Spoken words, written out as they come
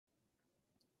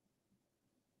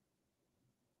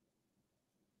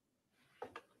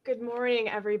Good morning,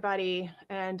 everybody,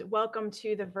 and welcome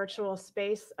to the virtual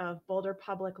space of Boulder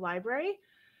Public Library.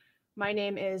 My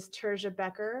name is Terja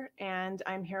Becker, and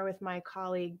I'm here with my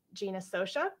colleague, Gina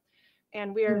Sosha.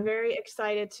 And we are Hello. very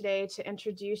excited today to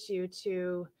introduce you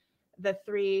to the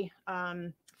three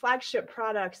flagship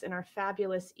products in our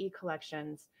fabulous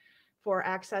e-collections for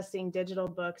accessing digital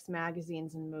books,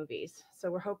 magazines, and movies.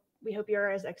 So we hope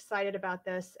you're as excited about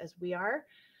this as we are.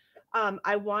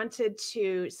 I wanted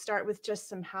to start with just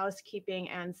some housekeeping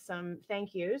and some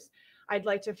thank yous. I'd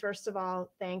like to first of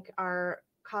all thank our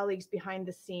colleagues behind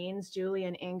the scenes,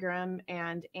 Julian Ingram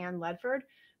and Ann Ledford,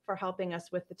 for helping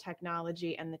us with the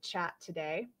technology and the chat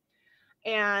today.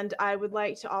 And I would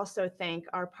like to also thank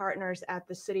our partners at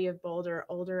the City of Boulder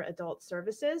Older Adult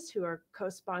Services, who are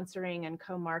co-sponsoring and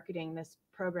co-marketing this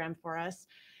program for us.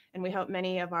 And we hope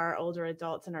many of our older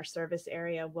adults in our service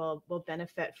area will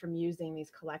benefit from using these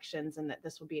collections and that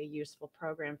this will be a useful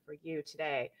program for you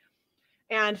today.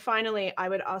 And finally, I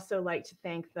would also like to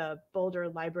thank the Boulder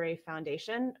Library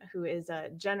Foundation, who is a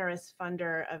generous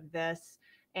funder of this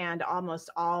and almost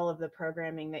all of the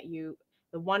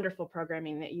wonderful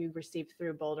programming that you receive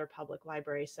through Boulder Public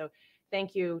Library. So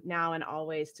thank you now and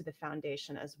always to the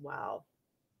foundation as well.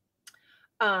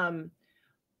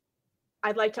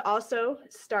 I'd like to also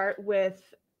start with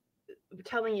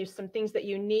telling you some things that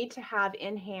you need to have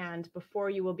in hand before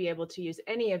you will be able to use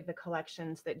any of the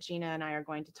collections that Gina and I are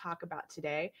going to talk about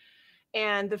today.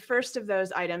 And the first of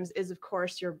those items is, of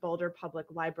course, your Boulder Public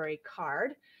Library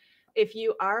card. If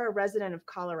you are a resident of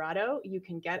Colorado, you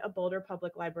can get a Boulder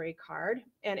Public Library card.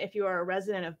 And if you are a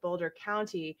resident of Boulder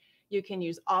County, you can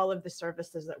use all of the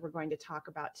services that we're going to talk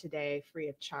about today free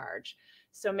of charge.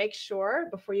 So make sure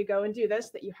before you go and do this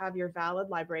that you have your valid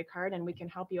library card, and we can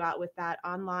help you out with that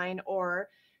online or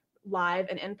live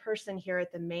and in person here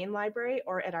at the main library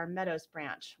or at our Meadows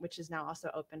branch, which is now also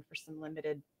open for some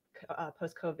limited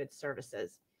post-COVID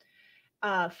services.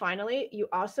 Finally, you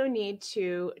also need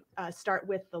to start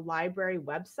with the library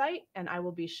website, and I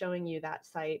will be showing you that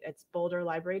site. It's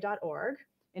boulderlibrary.org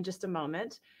in just a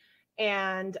moment.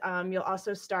 And you'll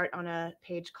also start on a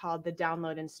page called the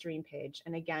download and stream page.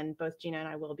 And again, both Gina and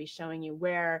I will be showing you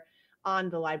where on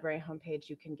the library homepage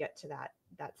you can get to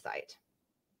that site.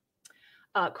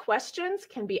 Questions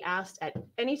can be asked at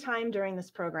any time during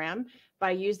this program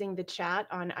by using the chat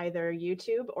on either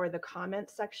YouTube or the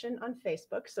comments section on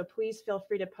Facebook. So please feel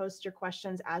free to post your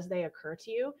questions as they occur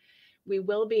to you. We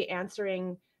will be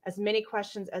answering as many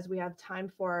questions as we have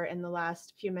time for in the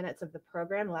last few minutes of the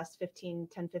program, last 10,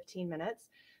 15 minutes.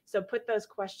 So put those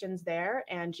questions there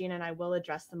and Gina and I will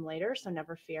address them later. So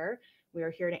never fear, we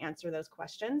are here to answer those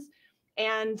questions.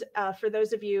 And for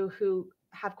those of you who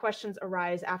have questions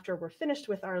arise after we're finished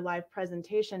with our live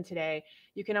presentation today,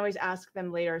 you can always ask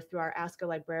them later through our Ask a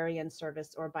Librarian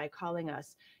service or by calling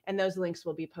us. And those links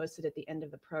will be posted at the end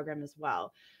of the program as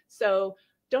well. So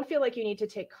don't feel like you need to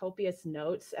take copious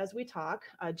notes as we talk.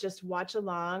 Just watch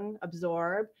along,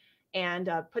 absorb, and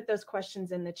put those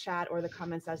questions in the chat or the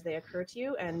comments as they occur to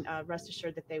you, and rest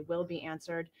assured that they will be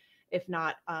answered, if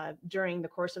not during the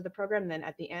course of the program, then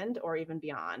at the end or even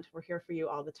beyond. We're here for you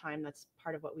all the time. That's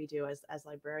part of what we do as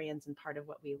librarians and part of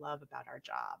what we love about our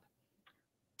job.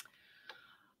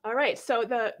 All right, so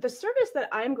the service that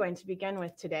I'm going to begin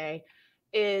with today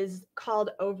is called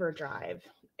Overdrive.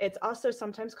 It's also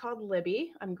sometimes called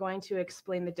Libby. I'm going to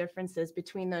explain the differences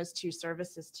between those two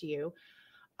services to you.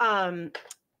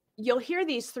 You'll hear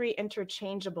these three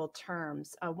interchangeable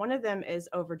terms. One of them is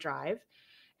Overdrive,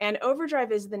 and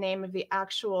Overdrive is the name of the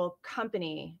actual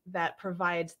company that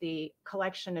provides the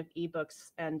collection of ebooks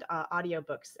and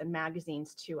audiobooks and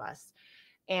magazines to us.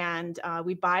 And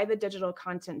we buy the digital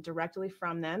content directly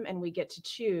from them, and we get to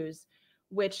choose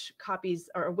which copies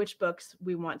or which books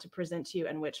we want to present to you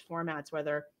and which formats,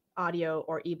 whether audio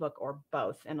or ebook or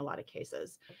both in a lot of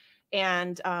cases.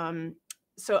 And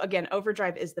so again,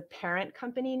 Overdrive is the parent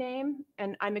company name.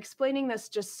 And I'm explaining this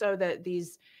just so that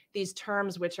these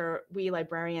terms, which we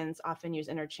librarians often use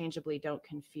interchangeably, don't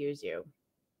confuse you.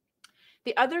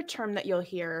 The other term that you'll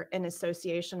hear in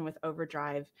association with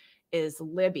Overdrive is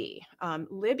Libby.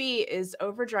 Libby is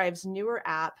Overdrive's newer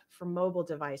app for mobile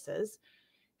devices.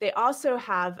 They also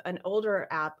have an older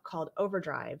app called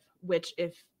Overdrive, which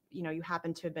if you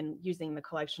happen to have been using the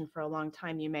collection for a long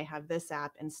time, you may have this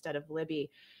app instead of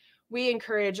Libby. We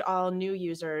encourage all new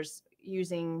users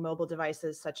using mobile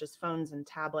devices such as phones and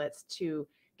tablets to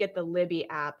get the Libby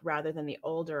app rather than the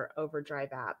older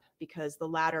Overdrive app, because the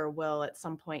latter will at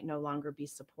some point no longer be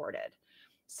supported.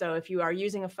 So if you are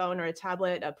using a phone or a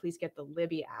tablet, please get the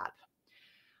Libby app.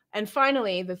 And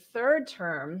finally, the third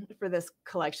term for this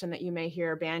collection that you may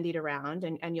hear bandied around,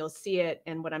 and you'll see it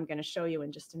in what I'm going to show you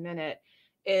in just a minute,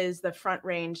 is the Front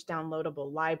Range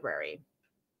Downloadable Library.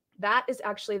 That is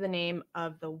actually the name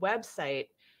of the website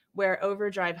where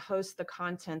Overdrive hosts the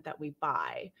content that we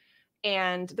buy.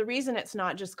 And the reason it's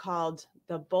not just called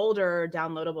the Boulder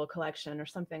Downloadable Collection or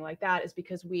something like that is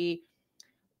because we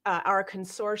are a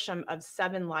consortium of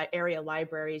 7 area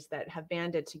libraries that have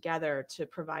banded together to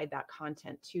provide that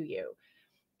content to you.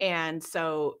 And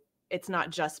so it's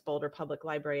not just Boulder Public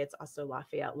Library, it's also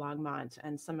Lafayette, Longmont,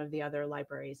 and some of the other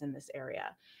libraries in this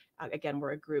area. Again,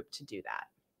 we're a group to do that.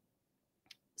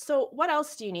 So what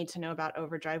else do you need to know about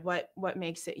Overdrive? What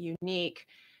makes it unique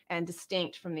and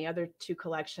distinct from the other 2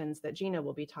 collections that Gina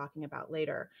will be talking about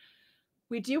later?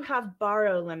 We do have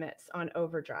borrow limits on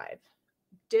Overdrive.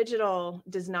 Digital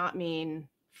does not mean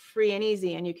free and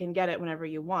easy and you can get it whenever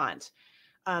you want.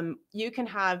 You can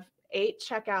have 8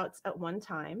 checkouts at one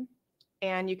time,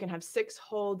 and you can have 6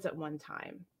 holds at one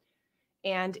time.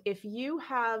 And if you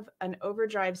have an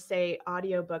Overdrive, say,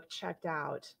 audiobook checked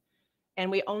out, and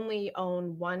we only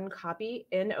own 1 copy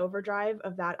in Overdrive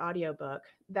of that audiobook,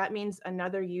 that means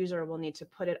another user will need to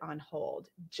put it on hold,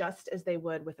 just as they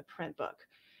would with a print book.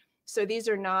 So these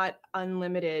are not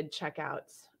unlimited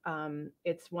checkouts.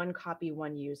 It's 1 copy,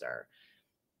 1 user.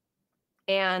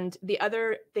 And the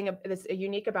other thing that's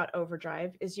unique about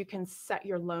Overdrive is you can set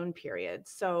your loan period.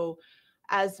 So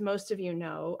as most of you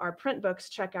know, our print books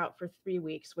check out for 3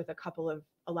 weeks with a couple of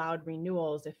allowed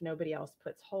renewals if nobody else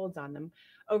puts holds on them.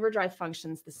 Overdrive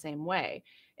functions the same way.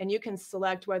 And you can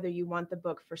select whether you want the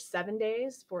book for 7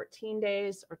 days, 14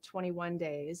 days, or 21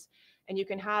 days. And you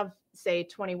can have, say,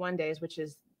 21 days, which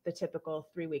is the typical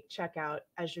 3-week checkout,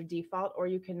 as your default, or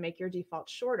you can make your default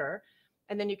shorter.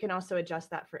 And then you can also adjust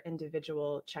that for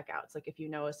individual checkouts. Like if you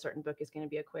know a certain book is going to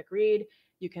be a quick read,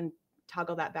 you can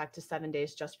toggle that back to 7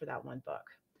 days just for that 1 book.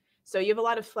 So you have a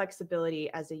lot of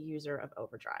flexibility as a user of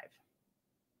Overdrive.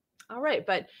 All right,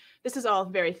 but this is all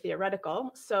very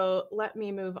theoretical. So let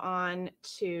me move on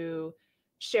to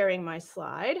sharing my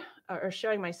slide or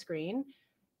sharing my screen.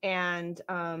 And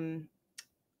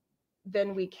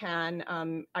then we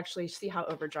can actually see how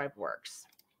Overdrive works.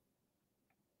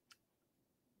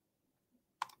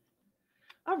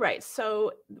 All right,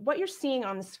 so what you're seeing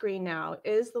on the screen now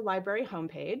is the library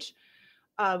homepage,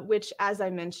 which, as I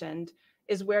mentioned,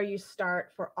 is where you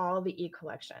start for all the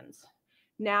e-collections.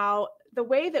 Now, the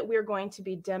way that we're going to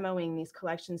be demoing these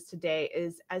collections today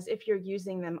is as if you're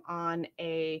using them on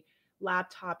a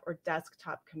laptop or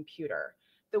desktop computer.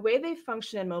 The way they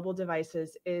function in mobile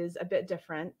devices is a bit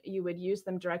different. You would use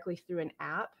them directly through an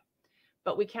app,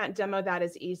 but we can't demo that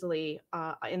as easily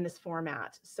in this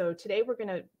format. So today we're going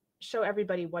to show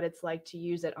everybody what it's like to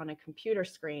use it on a computer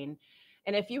screen.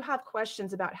 And if you have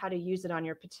questions about how to use it on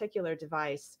your particular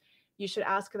device, you should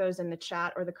ask those in the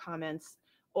chat or the comments,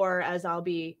 or as I'll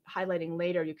be highlighting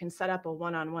later, you can set up a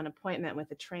one-on-one appointment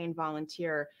with a trained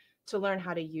volunteer to learn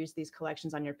how to use these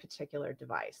collections on your particular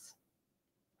device.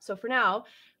 So for now,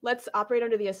 let's operate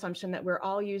under the assumption that we're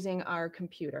all using our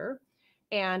computer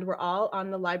and we're all on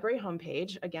the library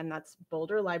homepage. Again, that's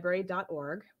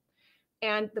boulderlibrary.org.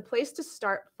 And the place to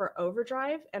start for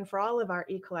Overdrive and for all of our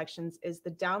e-collections is the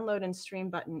download and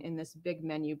stream button in this big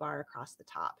menu bar across the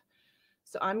top.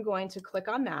 So I'm going to click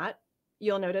on that.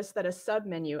 You'll notice that a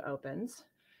sub-menu opens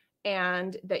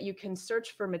and that you can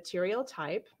search for material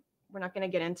type. We're not going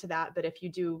to get into that, but if you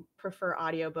do prefer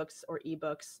audiobooks or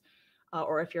ebooks,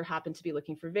 or if you happen to be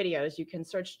looking for videos, you can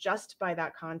search just by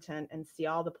that content and see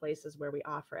all the places where we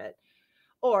offer it.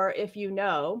 Or if you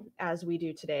know, as we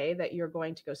do today, that you're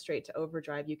going to go straight to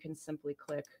Overdrive, you can simply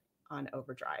click on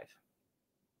Overdrive.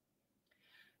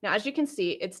 Now, as you can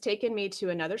see, it's taken me to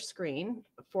another screen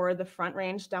for the Front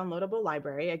Range Downloadable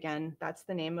Library. Again, that's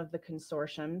the name of the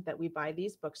consortium that we buy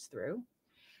these books through.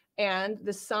 And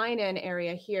the sign-in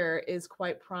area here is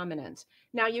quite prominent.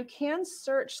 Now, you can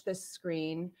search this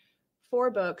screen for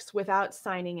books without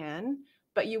signing in,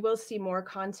 but you will see more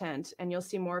content, and you'll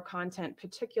see more content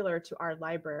particular to our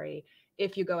library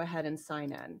if you go ahead and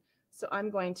sign in. So I'm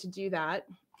going to do that.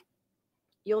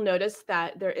 You'll notice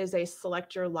that there is a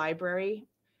select your library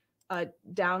a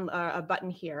button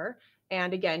here.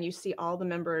 And again, you see all the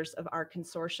members of our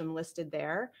consortium listed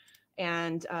there.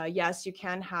 And yes, you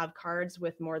can have cards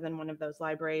with more than one of those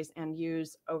libraries and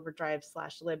use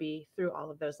Overdrive/Libby through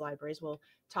all of those libraries. We'll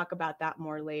talk about that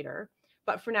more later.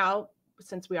 But for now,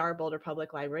 since we are Boulder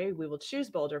Public Library, we will choose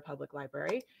Boulder Public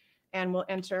Library and we'll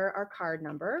enter our card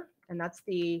number. And that's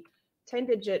the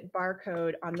 10-digit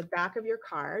barcode on the back of your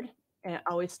card. And it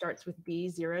always starts with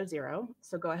B00.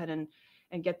 So go ahead and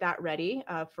and get that ready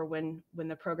for when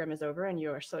the program is over and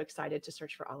you are so excited to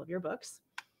search for all of your books.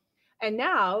 And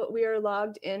now we are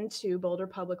logged into Boulder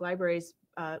Public Library's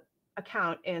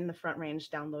account in the Front Range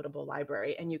downloadable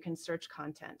library, and you can search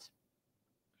content.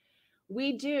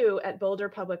 We do at Boulder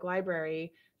Public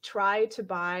Library try to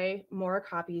buy more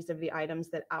copies of the items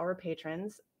that our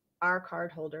patrons, our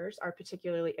card holders, are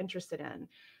particularly interested in.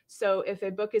 So if a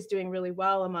book is doing really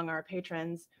well among our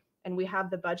patrons and we have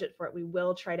the budget for it, we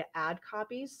will try to add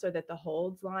copies so that the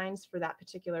holds lines for that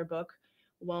particular book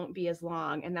won't be as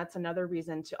long. And that's another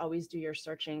reason to always do your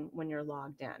searching when you're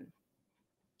logged in.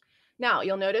 Now,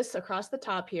 you'll notice across the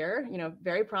top here,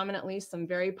 very prominently, some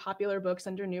very popular books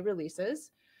under new releases.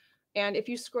 And if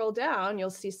you scroll down, you'll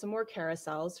see some more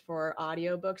carousels for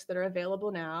audiobooks that are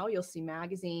available now. You'll see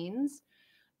magazines,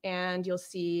 and you'll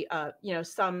see,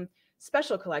 some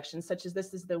special collections, such as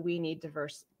this is the We Need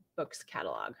Diverse Books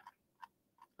catalog.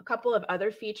 A couple of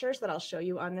other features that I'll show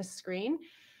you on this screen.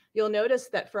 You'll notice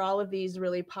that for all of these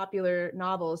really popular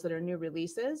novels that are new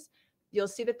releases, you'll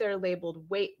see that they're labeled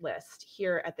wait list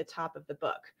here at the top of the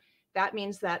book. That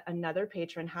means that another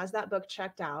patron has that book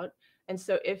checked out. And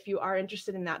so if you are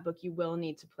interested in that book, you will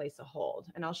need to place a hold.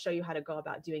 And I'll show you how to go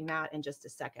about doing that in just a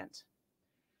second.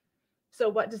 So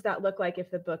what does that look like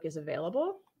if the book is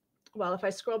available? Well, if I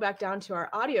scroll back down to our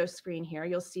audio screen here,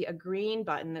 you'll see a green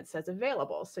button that says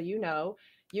available. So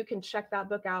you can check that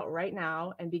book out right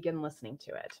now and begin listening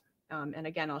to it. And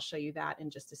again, I'll show you that in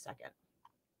just a second.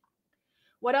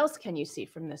 What else can you see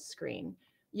from this screen?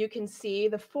 You can see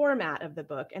the format of the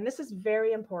book. And this is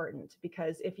very important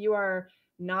because if you are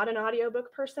not an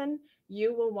audiobook person,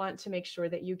 you will want to make sure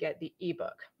that you get the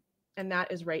ebook. And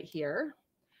that is right here.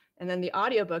 And then the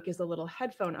audiobook is a little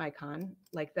headphone icon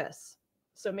like this.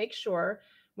 So make sure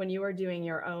when you are doing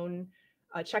your own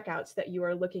checkouts that you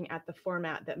are looking at the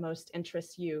format that most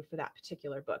interests you for that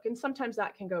particular book. And sometimes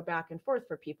that can go back and forth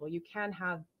for people. You can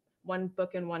have one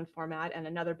book in one format and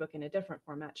another book in a different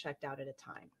format checked out at a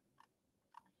time.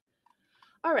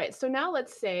 All right, so now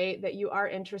let's say that you are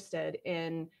interested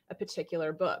in a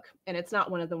particular book and it's not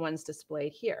one of the ones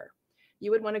displayed here. You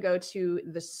would want to go to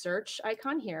the search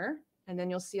icon here, and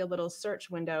then you'll see a little search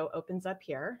window opens up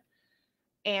here.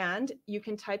 And you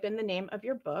can type in the name of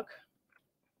your book.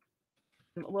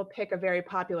 We'll pick a very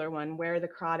popular one, Where the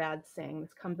Crawdads Sing.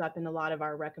 This comes up in a lot of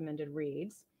our recommended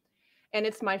reads. And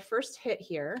it's my first hit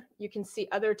here. You can see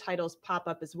other titles pop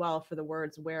up as well for the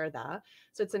words where the.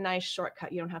 So it's a nice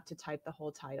shortcut. You don't have to type the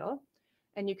whole title.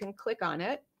 And you can click on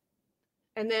it.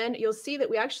 And then you'll see that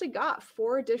we actually got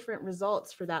 4 different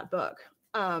results for that book.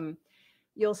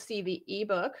 You'll see the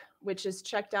ebook, which is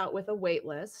checked out with a wait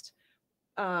list.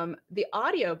 The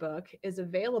audiobook is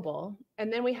available.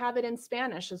 And then we have it in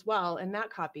Spanish as well. And that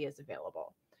copy is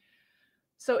available.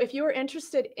 So if you are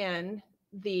interested in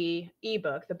the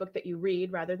ebook, the book that you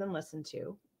read rather than listen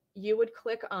to, you would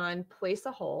click on place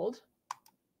a hold,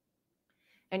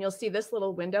 and you'll see this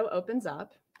little window opens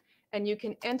up, and you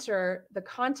can enter the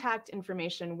contact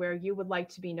information where you would like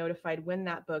to be notified when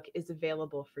that book is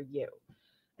available for you.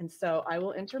 And so I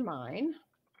will enter mine,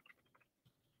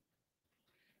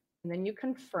 and then you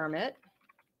confirm it.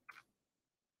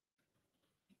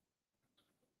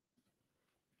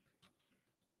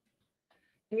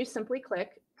 And you simply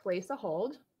click place a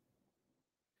hold,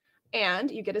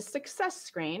 and you get a success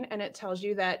screen, and it tells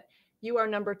you that you are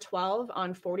number 12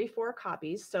 on 44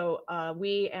 copies. So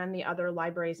we and the other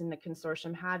libraries in the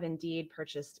consortium have indeed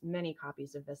purchased many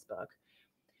copies of this book,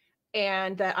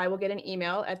 and that I will get an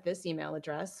email at this email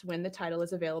address when the title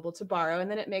is available to borrow.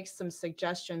 And then it makes some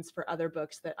suggestions for other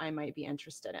books that I might be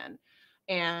interested in.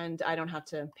 And I don't have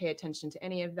to pay attention to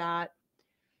any of that.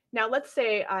 Now, let's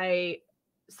say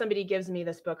somebody gives me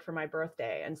this book for my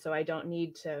birthday, and so I don't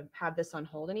need to have this on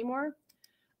hold anymore.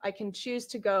 I can choose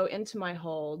to go into my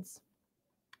holds,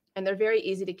 and they're very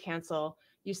easy to cancel.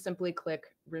 You simply click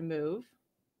remove,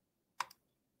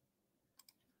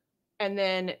 and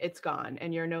then it's gone,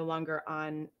 and you're no longer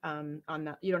on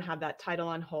that. You don't have that title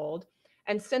on hold.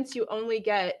 And since you only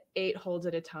get 8 holds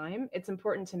at a time, it's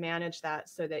important to manage that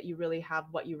so that you really have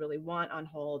what you really want on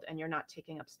hold, and you're not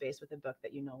taking up space with a book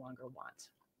that you no longer want.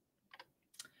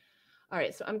 All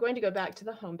right, so I'm going to go back to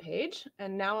the home page,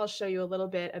 and now I'll show you a little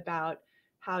bit about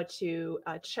how to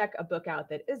check a book out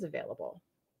that is available.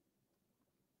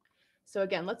 So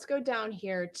again, let's go down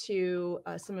here to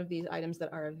some of these items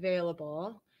that are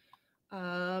available.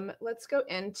 Let's go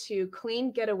into Clean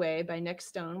Getaway by Nick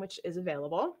Stone, which is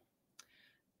available.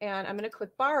 And I'm going to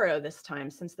click borrow this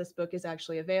time since this book is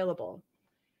actually available.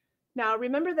 Now,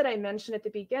 remember that I mentioned at the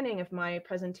beginning of my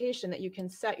presentation that you can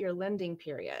set your lending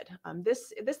period.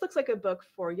 This looks like a book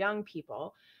for young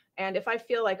people, And if I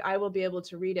feel like I will be able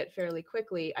to read it fairly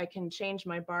quickly, I can change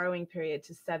my borrowing period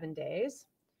to 7 days.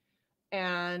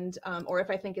 And or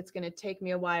if I think it's going to take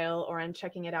me a while, or I'm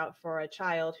checking it out for a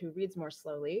child who reads more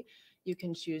slowly, you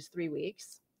can choose 3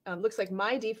 weeks. Looks like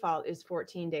my default is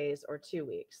 14 days or 2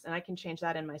 weeks, and I can change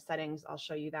that in my settings. I'll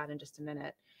show you that in just a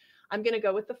minute. I'm going to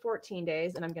go with the 14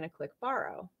 days, and I'm going to click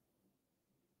borrow.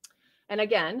 And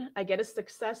again, I get a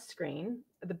success screen.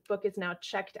 The book is now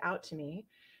checked out to me,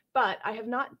 but I have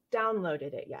not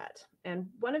downloaded it yet. And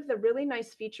one of the really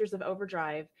nice features of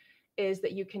Overdrive is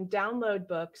that you can download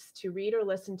books to read or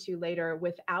listen to later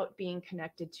without being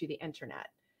connected to the internet.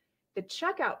 The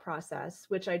checkout process,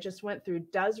 which I just went through,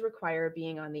 does require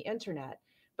being on the internet,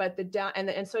 but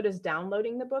and so does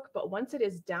downloading the book. But once it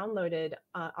is downloaded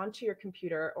onto your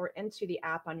computer or into the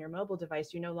app on your mobile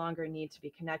device, you no longer need to be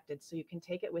connected. So you can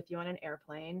take it with you on an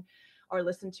airplane or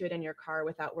listen to it in your car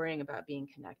without worrying about being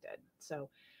connected. So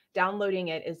downloading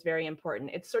it is very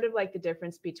important. It's sort of like the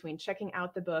difference between checking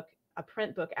out the book, a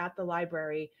print book at the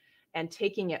library, and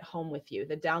taking it home with you.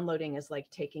 The downloading is like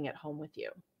taking it home with you.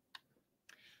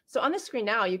 So on the screen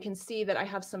now, you can see that I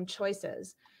have some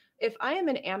choices. If I am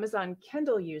an Amazon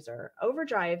Kindle user,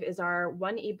 Overdrive is our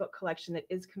one ebook collection that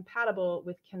is compatible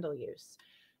with Kindle use.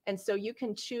 And so you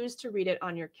can choose to read it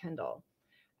on your Kindle.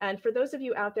 And for those of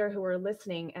you out there who are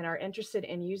listening and are interested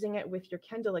in using it with your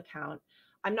Kindle account,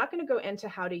 I'm not going to go into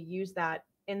how to use that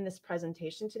in this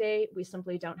presentation today. We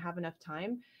simply don't have enough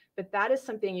time, but that is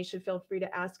something you should feel free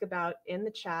to ask about in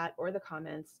the chat or the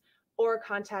comments, or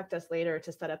contact us later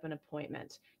to set up an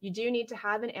appointment. You do need to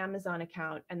have an Amazon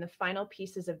account, and the final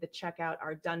pieces of the checkout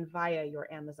are done via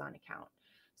your Amazon account.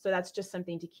 So that's just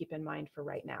something to keep in mind for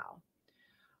right now.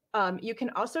 You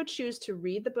can also choose to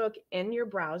read the book in your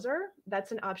browser.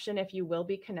 That's an option if you will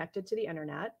be connected to the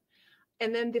internet.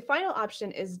 And then the final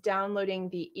option is downloading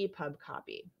the EPUB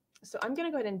copy. So I'm going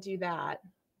to go ahead and do that.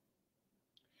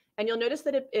 And you'll notice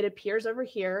that it appears over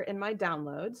here in my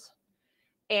downloads.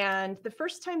 And the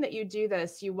first time that you do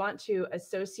this, you want to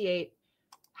associate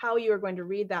how you are going to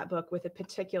read that book with a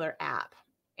particular app.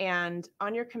 And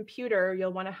on your computer,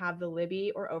 you'll want to have the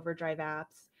Libby or Overdrive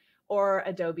apps or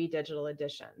Adobe Digital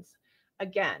Editions.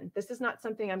 Again, this is not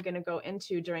something I'm going to go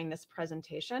into during this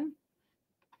presentation,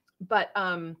 but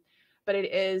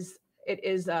it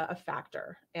is a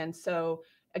factor. And so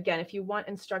again, if you want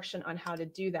instruction on how to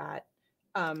do that,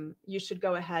 you should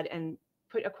go ahead and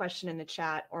put a question in the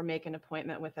chat or make an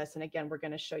appointment with us. And again, we're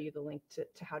going to show you the link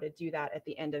to how to do that at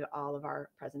the end of all of our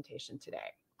presentation today.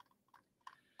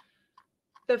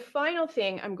 The final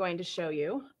thing I'm going to show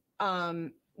you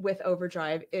with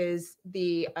Overdrive is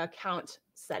the account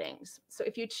settings. So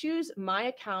if you choose My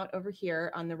Account over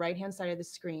here on the right-hand side of the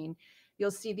screen,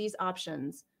 you'll see these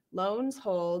options: loans,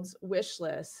 holds, wish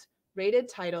list, rated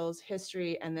titles,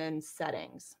 history, and then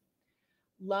settings.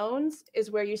 Loans is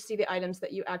where you see the items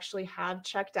that you actually have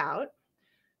checked out.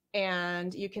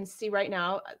 And you can see right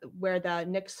now where the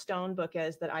Nick Stone book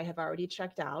is that I have already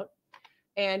checked out.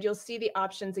 And you'll see the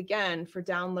options again for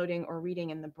downloading or reading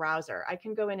in the browser. I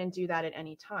can go in and do that at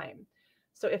any time.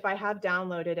 So if I have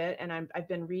downloaded it and I've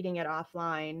been reading it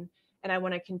offline and I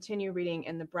want to continue reading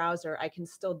in the browser, I can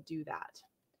still do that.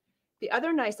 The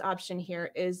other nice option here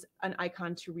is an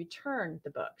icon to return the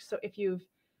book. So if you've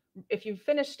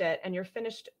finished it and you're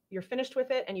finished with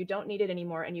it and you don't need it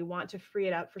anymore and you want to free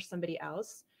it up for somebody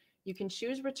else, you can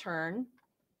choose return,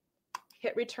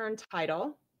 hit return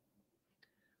title,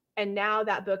 and now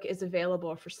that book is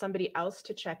available for somebody else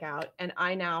to check out. And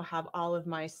I now have all of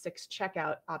my 6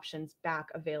 checkout options back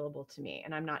available to me,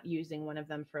 and I'm not using one of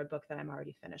them for a book that I'm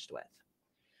already finished with.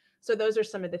 So those are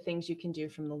some of the things you can do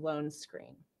from the loan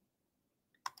screen.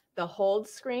 The hold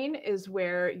screen is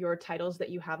where your titles that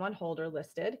you have on hold are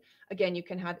listed. Again, you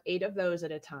can have 8 of those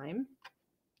at a time.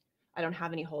 I don't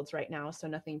have any holds right now, so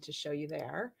nothing to show you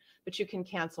there, but you can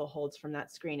cancel holds from that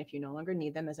screen if you no longer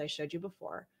need them, as I showed you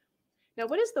before. Now,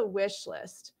 what is the wish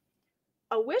list?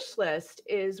 A wish list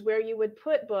is where you would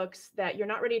put books that you're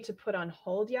not ready to put on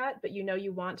hold yet, but you know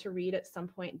you want to read at some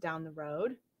point down the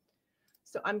road.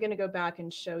 So I'm going to go back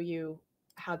and show you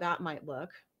how that might look.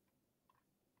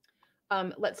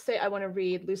 Let's say I want to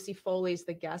read Lucy Foley's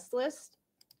The Guest List.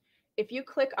 If you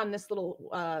click on this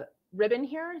little ribbon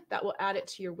here, that will add it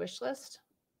to your wish list.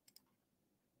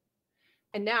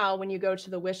 And now when you go to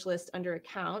the wish list under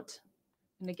account,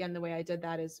 and again, the way I did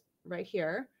that is right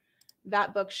here,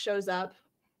 that book shows up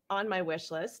on my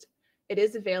wish list. It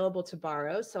is available to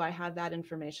borrow, so I have that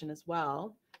information as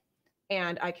well.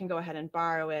 And I can go ahead and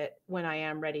borrow it when I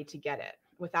am ready to get it,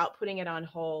 without putting it on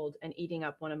hold and eating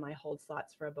up one of my hold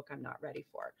slots for a book I'm not ready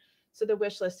for. So the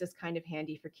wish list is kind of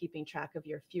handy for keeping track of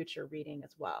your future reading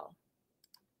as well.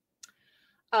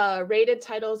 Rated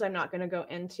titles, I'm not going to go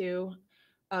into.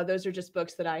 Those are just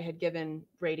books that I had given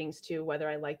ratings to, whether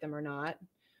I like them or not.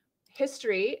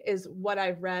 History is what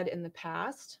I've read in the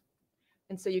past.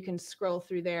 And so you can scroll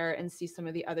through there and see some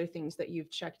of the other things that you've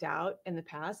checked out in the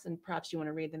past. And perhaps you want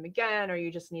to read them again, or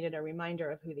you just needed a reminder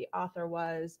of who the author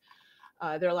was.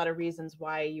 There are a lot of reasons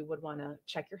why you would want to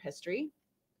check your history.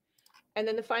 And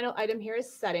then the final item here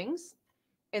is settings.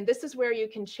 And this is where you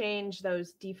can change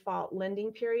those default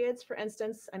lending periods. For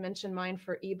instance, I mentioned mine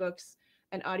for ebooks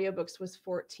and audiobooks was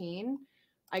 14.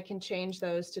 I can change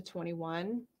those to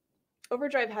 21.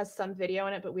 Overdrive has some video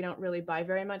in it, but we don't really buy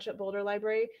very much at Boulder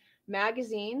Library.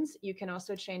 Magazines, you can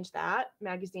also change that.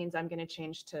 Magazines, I'm going to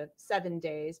change to 7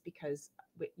 days because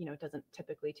it doesn't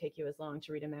typically take you as long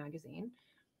to read a magazine.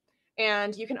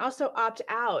 And you can also opt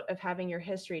out of having your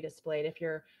history displayed. If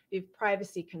you have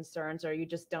privacy concerns or you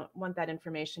just don't want that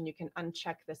information, you can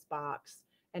uncheck this box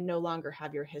and no longer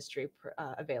have your history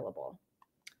available.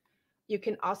 You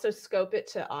can also scope it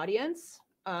to audience.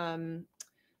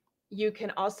 You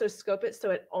can also scope it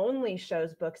so it only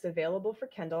shows books available for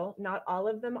Kindle. Not all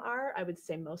of them are. I would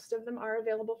say most of them are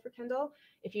available for Kindle.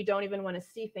 If you don't even want to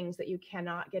see things that you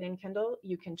cannot get in Kindle,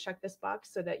 you can check this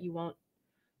box so that you won't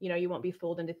be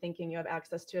fooled into thinking you have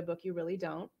access to a book you really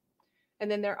don't.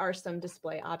 And then there are some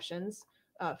display options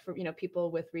for people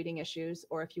with reading issues,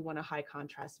 or if you want a high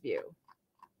contrast view.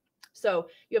 So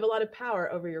you have a lot of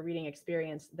power over your reading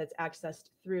experience that's accessed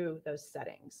through those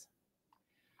settings.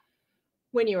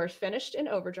 When you are finished in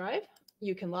Overdrive,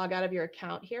 you can log out of your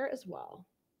account here as well.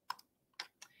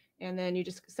 And then you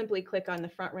just simply click on the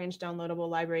Front Range Downloadable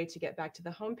Library to get back to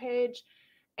the home page.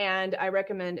 And I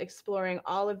recommend exploring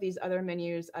all of these other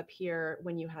menus up here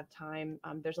when you have time.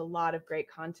 There's a lot of great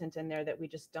content in there that we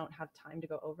just don't have time to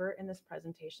go over in this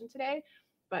presentation today,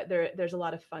 but there's a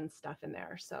lot of fun stuff in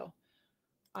there. So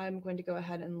I'm going to go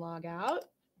ahead and log out.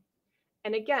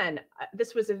 And again,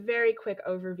 this was a very quick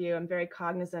overview. I'm very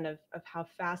cognizant of how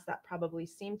fast that probably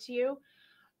seemed to you.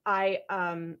 I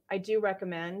do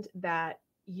recommend that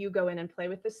you go in and play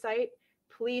with the site.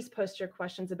 Please post your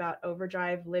questions about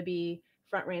Overdrive, Libby,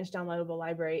 Front Range Downloadable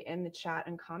Library in the chat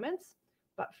and comments.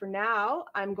 But for now,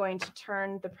 I'm going to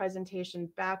turn the presentation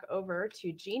back over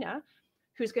to Gina,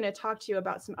 who's going to talk to you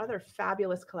about some other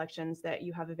fabulous collections that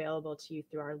you have available to you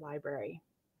through our library.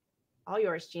 All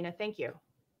yours, Gina. Thank you.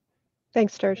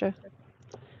 Thanks, Terja.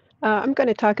 I'm going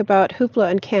to talk about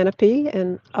Hoopla and Canopy,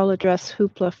 and I'll address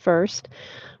Hoopla first.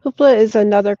 Hoopla is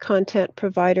another content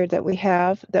provider that we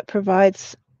have that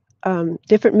provides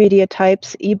different media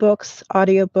types: ebooks,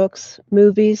 audiobooks,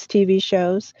 movies, TV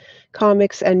shows,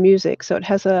 comics, and music. So it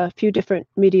has a few different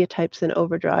media types than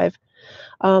Overdrive.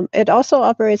 It also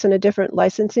operates in a different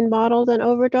licensing model than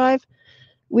Overdrive.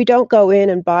 We don't go in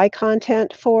and buy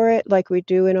content for it like we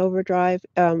do in Overdrive.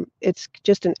 It's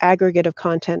just an aggregate of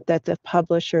content that the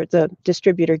publisher, the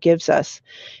distributor, gives us.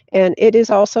 And it is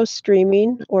also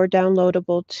streaming or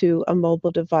downloadable to a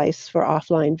mobile device for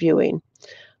offline viewing.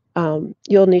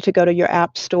 You'll need to go to your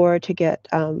app store to get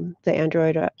the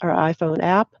Android or iPhone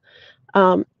app.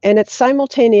 And it's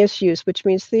simultaneous use, which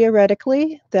means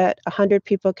theoretically that 100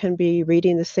 people can be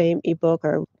reading the same ebook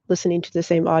or listening to the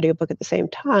same audiobook at the same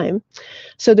time.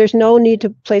 So there's no need to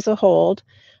place a hold,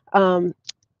 and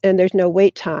there's no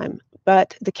wait time.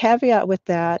 But the caveat with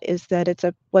that is that it's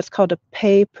what's called a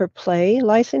pay-per-play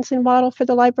licensing model for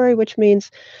the library, which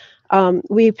means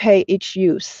we pay each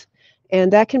use.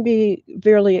 And that can be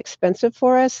really expensive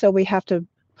for us, so we have to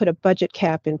put a budget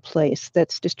cap in place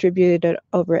that's distributed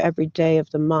over every day of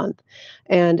the month.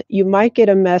 And you might get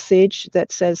a message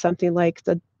that says something like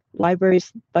the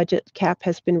library's budget cap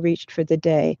has been reached for the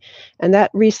day, and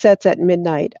that resets at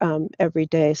midnight every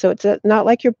day. So it's not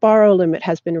like your borrow limit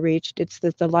has been reached, it's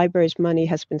that the library's money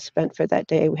has been spent for that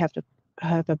day. We have to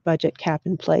have a budget cap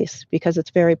in place because it's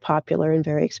very popular and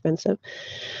very expensive.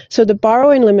 So the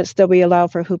borrowing limits that we allow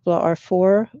for Hoopla are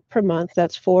 4 per month.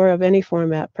 That's 4 of any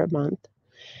format per month.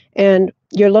 And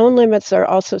your loan limits are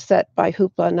also set by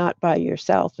Hoopla, not by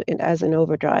yourself as an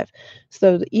Overdrive.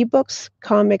 So the ebooks,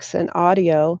 comics, and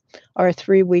audio are a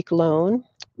 3-week loan.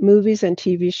 Movies and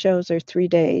TV shows are 3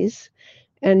 days.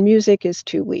 And music is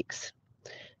 2 weeks.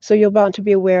 So you'll want to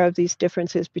be aware of these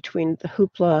differences between the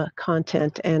Hoopla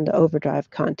content and the Overdrive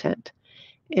content.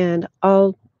 And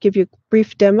I'll give you a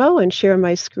brief demo and share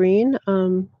my screen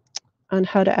on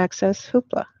how to access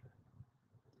Hoopla.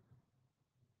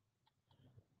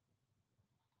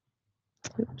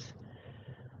 Oops.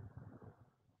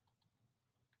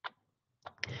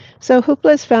 So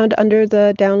Hoopla is found under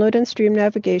the download and stream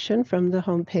navigation from the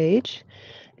home page.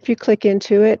 If you click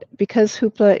into it, because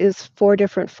Hoopla is 4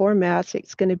 different formats,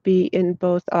 it's going to be in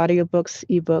both audiobooks,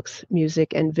 ebooks,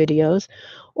 music, and videos,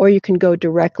 or you can go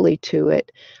directly to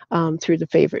it through the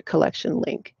favorite collection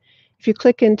link. If you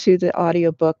click into the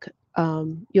audiobook,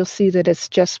 you'll see that it's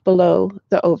just below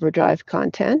the Overdrive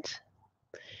content,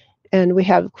 and we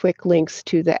have quick links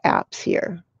to the apps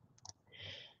here.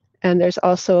 And there's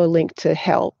also a link to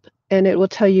help, and it will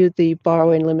tell you the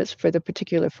borrowing limits for the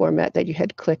particular format that you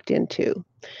had clicked into.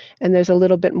 And there's a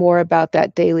little bit more about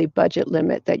that daily budget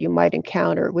limit that you might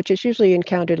encounter, which is usually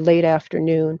encountered late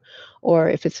afternoon, or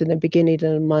if it's in the beginning of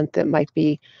the month, it might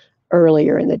be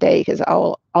earlier in the day because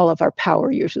all of our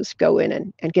power users go in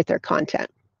and get their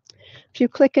content. If you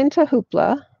click into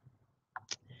Hoopla,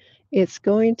 it's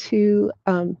going to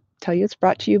tell you it's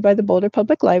brought to you by the Boulder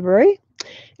Public Library.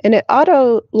 And it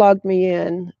auto-logged me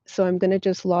in, so I'm going to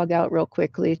just log out real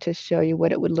quickly to show you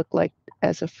what it would look like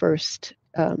as the first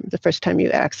time you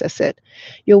access it.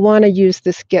 You'll want to use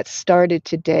this Get Started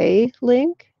Today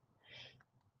link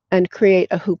and create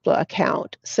a Hoopla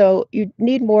account. So you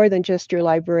need more than just your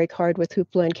library card with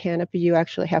Hoopla and Canopy. You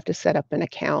actually have to set up an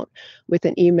account with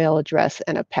an email address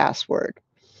and a password.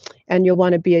 And you'll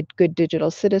want to be a good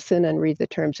digital citizen and read the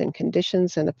terms and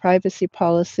conditions and the privacy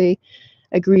policy.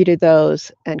 Agree to those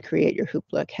and create your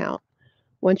Hoopla account.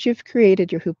 Once you've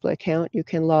created your Hoopla account, you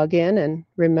can log in and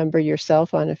remember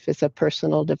yourself on if it's a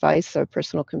personal device or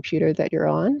personal computer that you're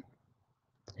on.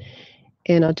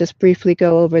 And I'll just briefly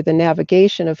go over the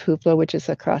navigation of Hoopla, which is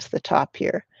across the top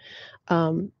here.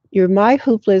 Your My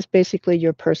Hoopla is basically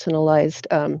your personalized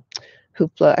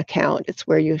Hoopla account. It's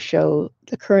where you show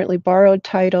the currently borrowed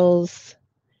titles,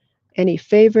 any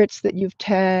favorites that you've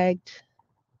tagged,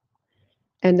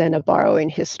 and then a borrowing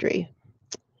history.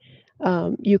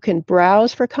 You can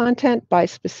browse for content by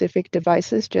specific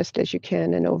devices, just as you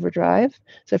can in Overdrive.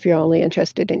 So if you're only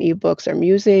interested in ebooks or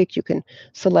music, you can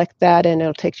select that and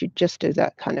it'll take you just to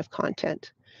that kind of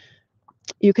content.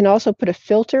 You can also put a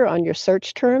filter on your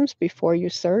search terms before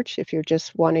you search. If you're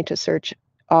just wanting to search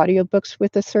audiobooks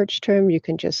with a search term, you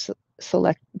can just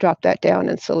drop that down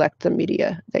and select the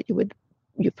media that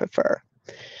you prefer.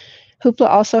 Hoopla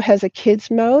also has a kids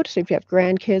mode, so if you have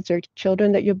grandkids or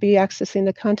children that you'll be accessing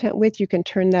the content with, you can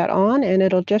turn that on and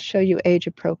it'll just show you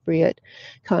age-appropriate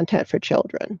content for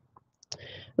children.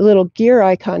 The little gear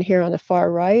icon here on the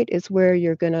far right is where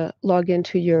you're going to log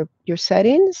into your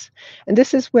settings, and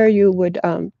this is where you would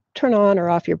turn on or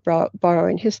off your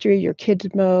borrowing history, your kids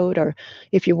mode, or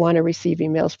if you want to receive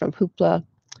emails from Hoopla.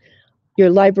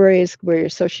 Your library is where you're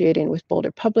associating with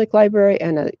Boulder Public Library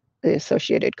and the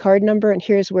associated card number, and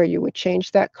here's where you would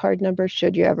change that card number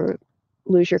should you ever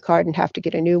lose your card and have to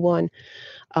get a new one.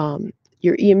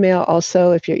 Your email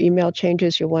also, if your email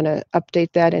changes, you'll want to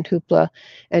update that in Hoopla,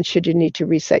 and should you need to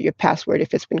reset your password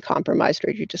if it's been compromised or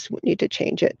you just need to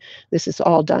change it. This is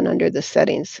all done under the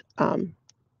settings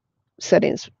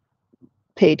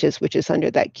pages, which is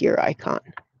under that gear icon.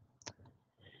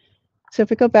 So if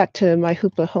we go back to my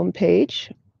Hoopla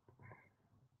homepage,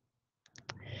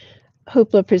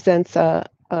 Hoopla presents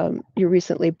your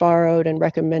recently borrowed and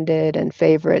recommended and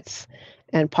favorites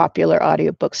and popular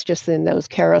audiobooks just in those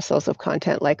carousels of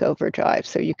content like Overdrive.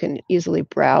 So you can easily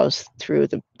browse through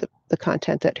the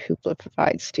content that Hoopla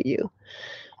provides to you.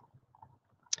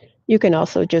 You can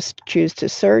also just choose to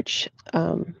search.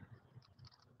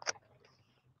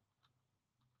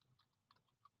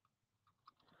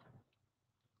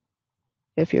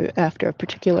 If you're after a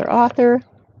particular author,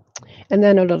 and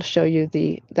then it'll show you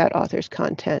that author's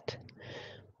content.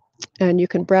 And you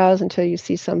can browse until you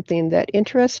see something that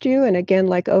interests you. And again,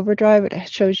 like Overdrive, it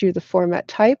shows you the format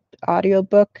type,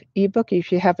 audiobook, ebook.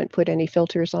 If you haven't put any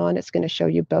filters on, it's going to show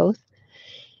you both.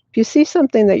 If you see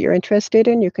something that you're interested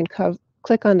in, you can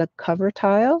click on the cover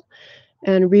tile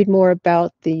and read more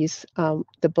about the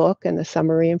book and the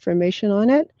summary information on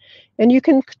it. And you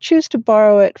can choose to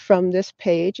borrow it from this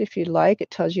page if you'd like. It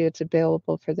tells you it's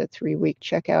available for the 3-week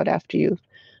checkout after you've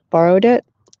borrowed it,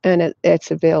 and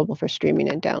it's available for streaming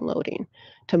and downloading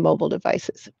to mobile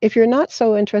devices. If you're not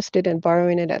so interested in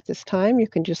borrowing it at this time, you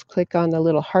can just click on the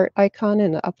little heart icon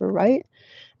in the upper right,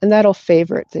 and that'll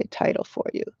favorite the title for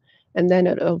you. And then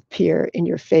it'll appear in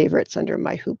your favorites under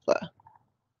My Hoopla.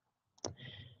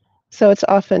 So it's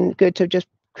often good to just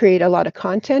create a lot of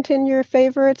content in your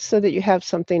favorites so that you have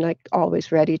something like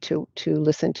always ready to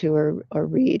listen to or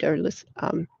read or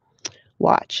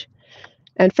watch.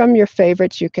 And from your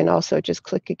favorites, you can also just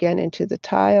click again into the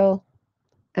tile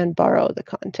and borrow the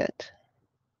content.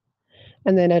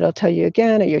 And then it'll tell you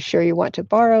again, are you sure you want to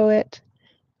borrow it?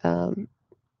 And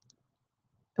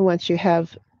once you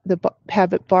have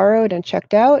it borrowed and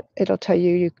checked out, it'll tell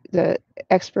you the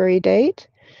expiry date.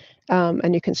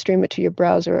 and you can stream it to your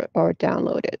browser or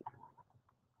download it.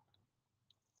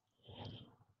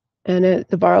 And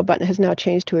the borrow button has now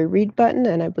changed to a read button,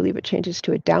 and I believe it changes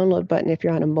to a download button if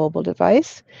you're on a mobile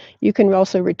device. You can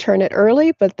also return it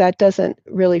early, but that doesn't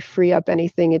really free up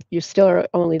anything. You still are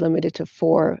only limited to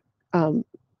 4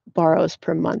 borrows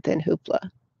per month in Hoopla.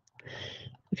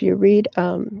 If you read,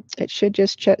 it should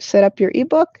just set up your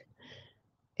ebook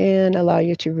and allow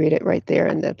you to read it right there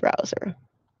in the browser.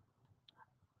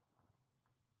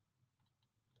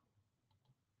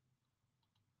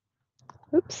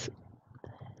 Oops.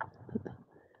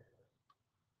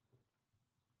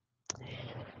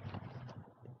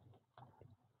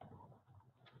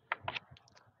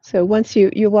 So once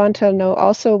you want to know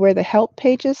also where the help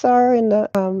pages are in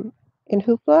the in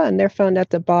Hoopla, and they're found at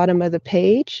the bottom of the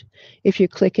page. If you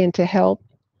click into help,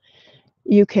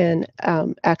 you can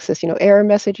access, error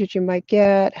messages you might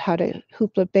get, how to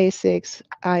Hoopla basics,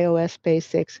 iOS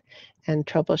basics, and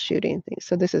troubleshooting things.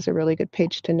 So this is a really good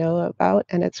page to know about,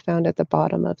 and it's found at the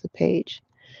bottom of the page.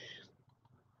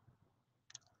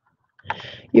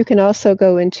 You can also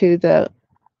go into the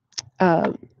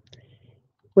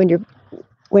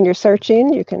when you're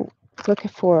searching, you can look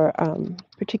for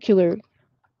particular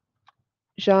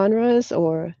genres,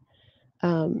 or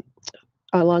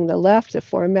along the left, the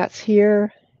formats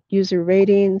here, user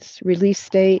ratings, release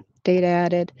date, date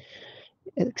added,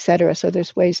 etc. So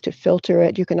there's ways to filter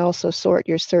it. You can also sort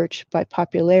your search by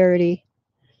popularity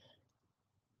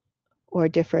or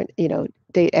different,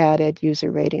 date added,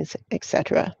 user ratings,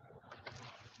 etc.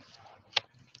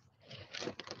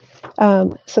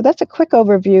 So that's a quick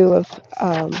overview of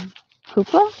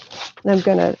Hoopla. And I'm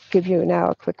going to give you now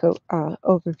a quick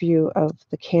overview of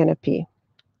the Canopy.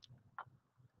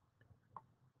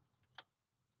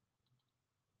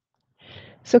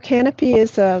 So Canopy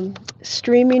is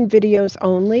streaming videos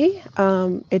only.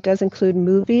 It does include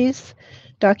movies,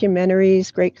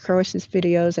 documentaries, great courses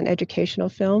videos, and educational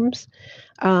films.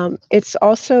 It's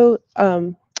also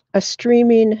a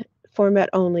streaming format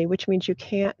only, which means you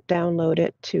can't download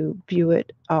it to view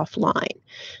it offline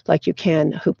like you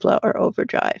can Hoopla or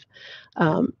Overdrive.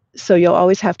 So you'll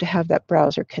always have to have that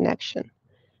browser connection.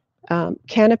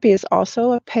 Canopy is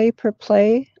also a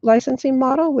pay-per-play licensing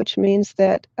model, which means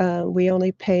that we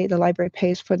only pay, the library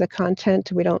pays for the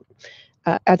content. We don't,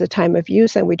 at the time of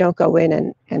use, and we don't go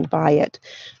in and buy it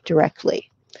directly.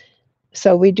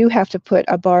 So we do have to put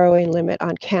a borrowing limit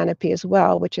on Canopy as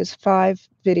well, which is 5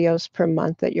 videos per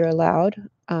month that you're allowed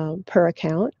per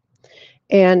account.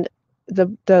 And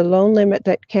the loan limit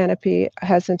that Canopy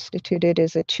has instituted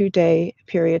is a 2-day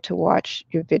period to watch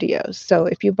your videos. So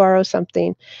if you borrow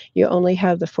something, you only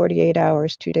have the 48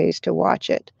 hours, 2 days to watch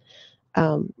it.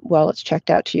 While it's checked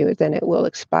out to you, then it will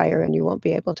expire and you won't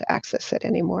be able to access it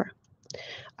anymore.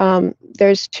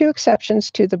 There's 2 exceptions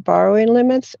to the borrowing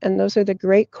limits, and those are the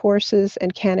Great Courses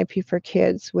and Canopy for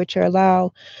Kids, which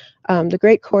allow the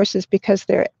Great Courses, because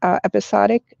they're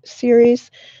episodic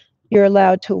series, you're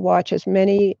allowed to watch as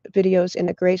many videos in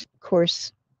a Great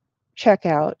Course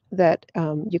checkout that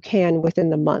you can within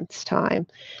the month's time.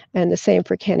 And the same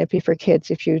for Canopy for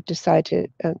Kids. If you decide to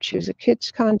choose a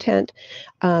kids content,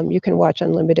 you can watch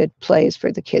unlimited plays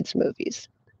for the kids' movies.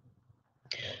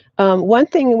 One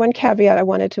caveat I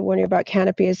wanted to warn you about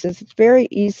Canopy is it's very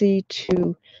easy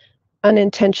to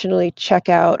unintentionally check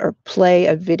out or play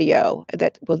a video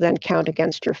that will then count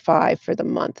against your 5 for the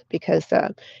month, because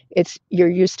you're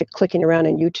used to clicking around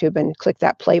in YouTube and click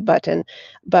that play button.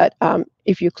 But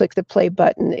if you click the play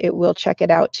button, it will check it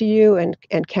out to you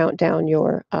and count down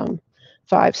your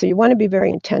 5. So you want to be very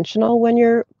intentional when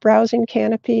you're browsing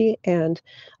Canopy, and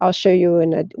I'll show you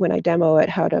when I demo it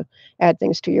how to add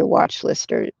things to your watch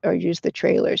list, or use the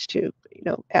trailers to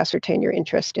ascertain your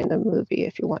interest in the movie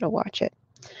if you want to watch it.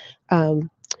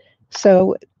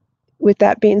 So with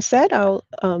that being said, I'll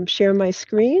share my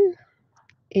screen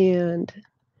and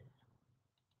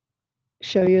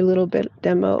show you a little bit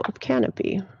demo of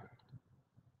Canopy.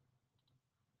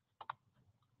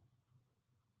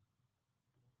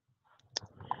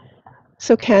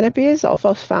 So Canopy is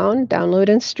also found, download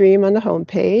and stream on the home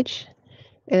page.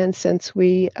 And since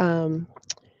we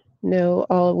know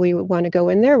all we want to go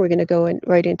in there, we're going to go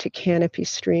right into Canopy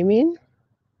streaming.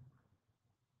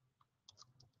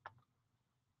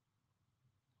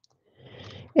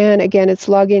 And again, it's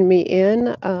logging me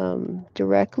in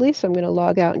directly, so I'm going to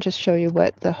log out and just show you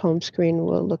what the home screen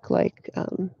will look like.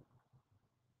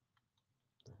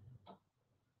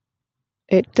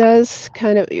 It does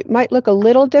it might look a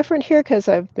little different here because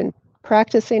I've been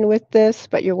practicing with this,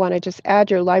 but you want to just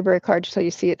add your library card. So you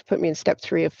see it put me in step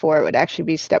 3 of 4. It would actually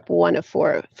be step 1 of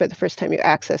 4 for the first time you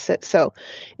access it. So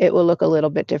it will look a little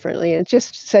bit differently. And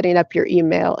just setting up your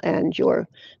email and your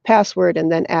password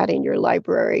and then adding your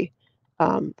library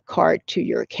card to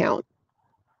your account.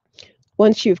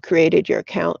 Once you've created your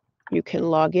account, you can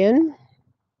log in.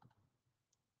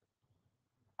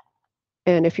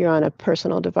 And if you're on a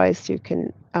personal device, you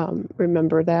can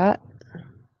remember that.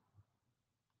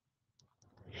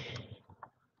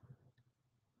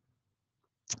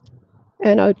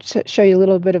 And I'll show you a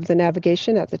little bit of the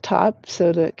navigation at the top.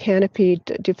 So the canopy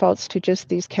defaults to just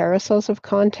these carousels of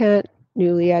content,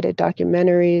 newly added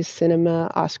documentaries,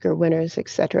 cinema, Oscar winners,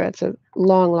 etc. It's a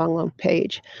long, long, long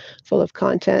page full of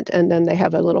content. And then they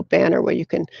have a little banner where you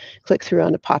can click through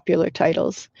on the popular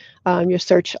titles. Your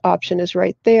search option is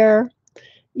right there.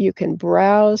 You can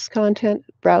browse content,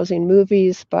 browsing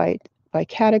movies by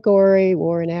category,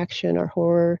 war and action or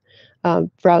horror.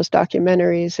 Browse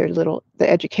documentaries or the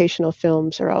educational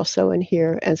films are also in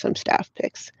here, and some staff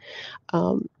picks.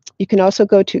 You can also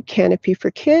go to Canopy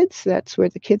for Kids. That's where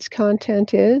the kids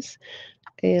content is.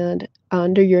 And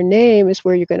under your name is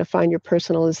where you're going to find your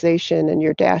personalization and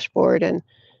your dashboard and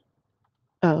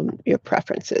your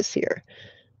preferences here.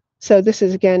 So this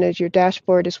is, again, as your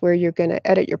dashboard is where you're going to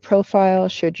edit your profile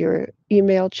should your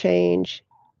email change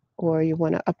or you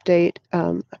want to update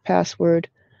a password.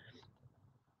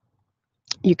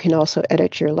 You can also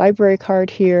edit your library card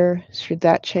here. Should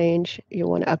that change, you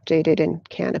want to update it in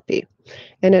Canopy.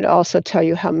 And it also tell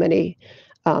you how many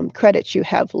credits you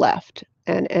have left,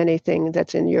 and anything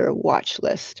that's in your watch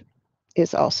list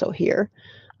is also here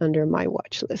under my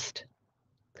watch list.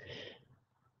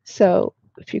 So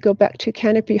if you go back to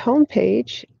Canopy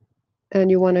homepage and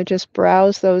you want to just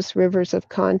browse those rivers of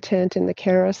content in the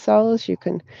carousels, you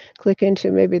can click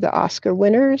into maybe the Oscar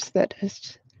winners that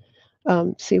is,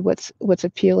 see what's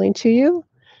appealing to you.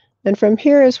 And from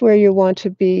here is where you want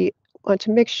to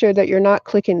make sure that you're not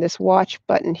clicking this watch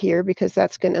button here, because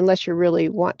that's going to, unless you really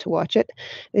want to watch it,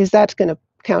 is that's going to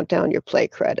count down your play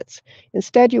credits.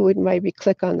 Instead, you would maybe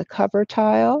click on the cover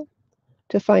tile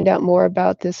to find out more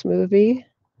about this movie.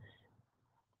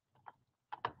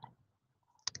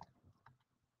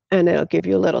 And it'll give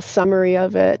you a little summary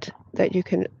of it that you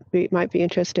might be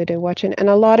interested in watching. And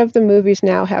a lot of the movies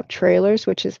now have trailers,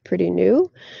 which is pretty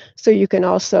new. So you can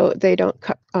also, they don't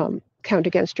count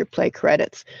against your play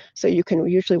credits. So you can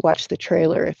usually watch the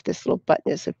trailer if this little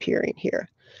button is appearing here.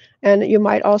 And you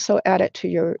might also add it to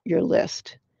your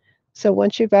list. So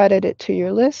once you've added it to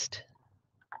your list,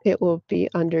 it will be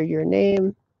under your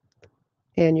name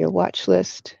and your watch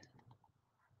list.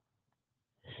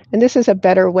 And this is a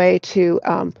better way to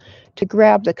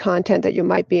grab the content that you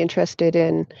might be interested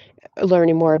in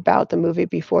learning more about the movie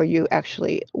before you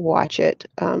actually watch it,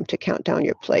 to count down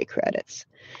your play credits.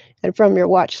 And from your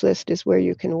watch list is where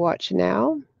you can watch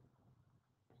now.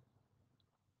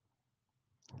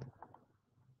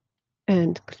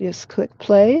 And just click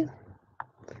play.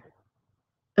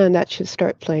 And that should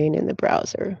start playing in the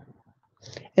browser.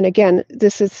 And again,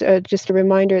 this is just a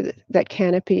reminder that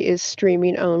Canopy is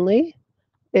streaming only.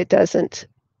 It doesn't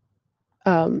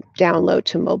download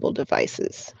to mobile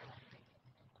devices.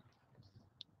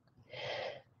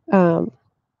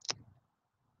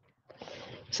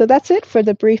 So that's it for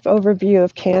the brief overview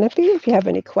of Canopy. If you have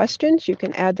any questions, you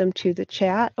can add them to the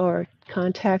chat or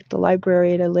contact the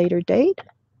library at a later date.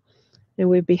 And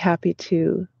we'd be happy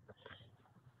to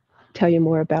tell you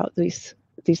more about these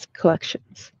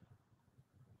collections.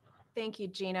 Thank you,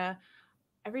 Gina.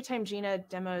 Every time Gina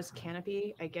demos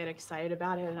Canopy, I get excited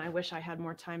about it, and I wish I had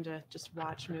more time to just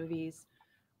watch movies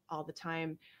all the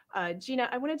time. Gina,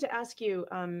 I wanted to ask you,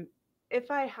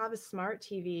 if I have a smart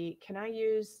TV, can I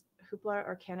use Hoopla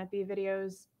or Canopy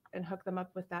videos and hook them up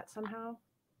with that somehow?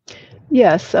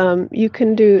 Yes, you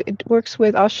can do, it works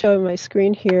with, I'll show my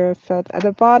screen here. At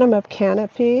the bottom of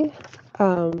Canopy,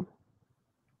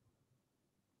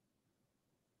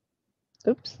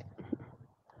 oops.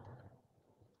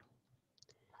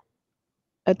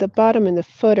 At the bottom in the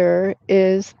footer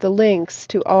is the links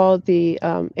to all the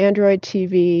Android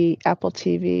TV, Apple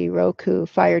TV, Roku,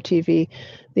 Fire TV.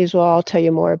 These will all tell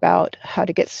you more about how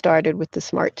to get started with the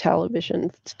smart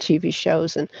television TV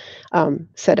shows and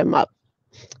set them up.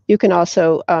 You can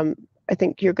also, I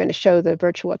think you're going to show the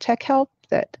virtual tech help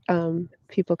that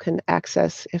people can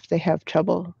access if they have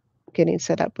trouble getting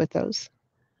set up with those.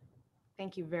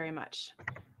 Thank you very much.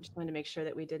 I just wanted to make sure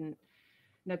that we didn't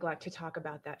neglect to talk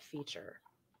about that feature.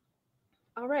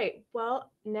 All right,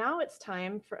 well, now it's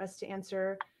time for us to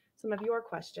answer some of your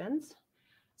questions.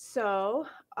 So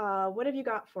what have you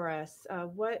got for us?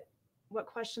 What what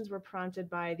questions were prompted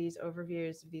by these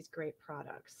overviews of these great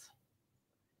products?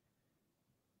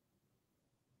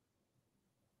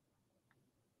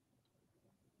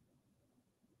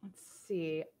 Let's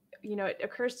see. You know, it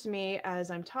occurs to me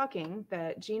as I'm talking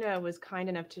that Gina was kind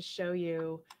enough to show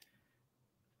you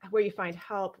where you find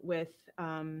help with,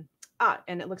 and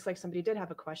it looks like somebody did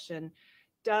have a question.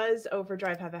 Does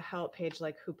Overdrive have a help page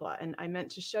like Hoopla? And I meant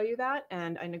to show you that,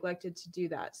 and I neglected to do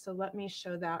that. So let me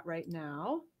show that right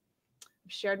now.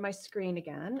 I've shared my screen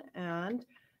again. And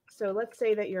so let's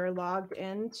say that you're logged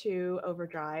into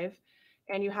Overdrive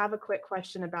and you have a quick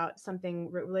question about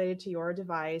something related to your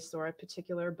device or a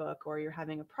particular book, or you're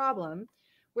having a problem.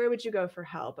 Where would you go for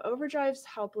help? Overdrive's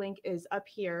help link is up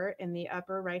here in the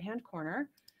upper right-hand corner.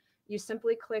 You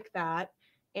simply click that,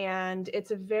 and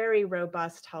it's a very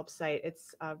robust help site.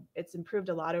 It's improved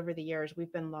a lot over the years.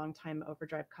 We've been longtime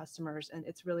Overdrive customers, and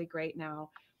it's really great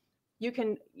now. You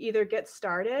can either get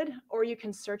started or you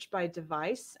can search by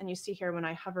device. And you see here when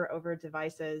I hover over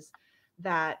devices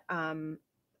that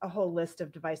a whole list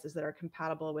of devices that are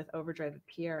compatible with Overdrive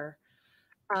appear.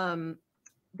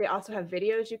 They also have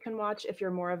videos you can watch if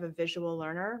you're more of a visual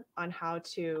learner on how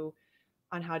to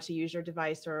use your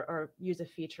device or use a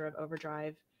feature of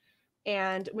Overdrive.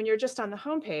 And when you're just on the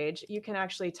homepage, you can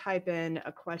actually type in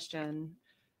a question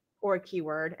or a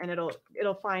keyword, and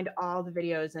it'll find all the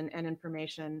videos and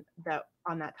information that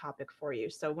on that topic for you.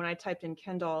 So when I typed in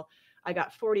Kindle, I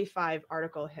got 45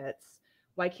 article hits.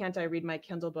 Why can't I read my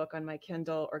Kindle book on my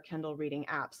Kindle or Kindle reading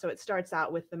app? So it starts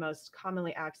out with the most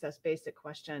commonly accessed basic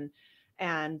question.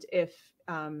 And if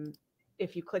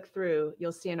you click through,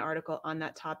 you'll see an article on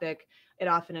that topic. It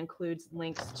often includes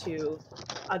links to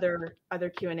other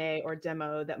Q&A or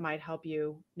demo that might help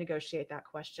you negotiate that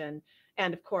question.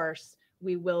 And of course,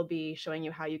 we will be showing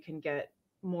you how you can get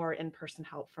more in-person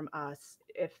help from us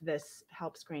if this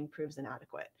help screen proves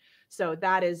inadequate. So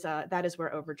that is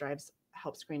where Overdrive's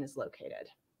help screen is located.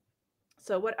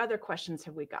 So what other questions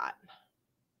have we got?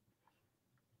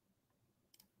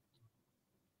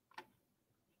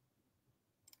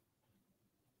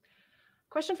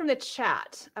 Question from the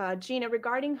chat. Gina,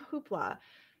 regarding Hoopla,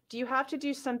 do you have to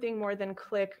do something more than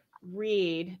click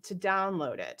read to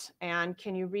download it? And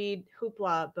can you read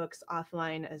Hoopla books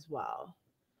offline as well?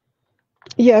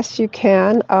 Yes, you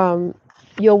can.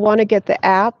 You'll want to get the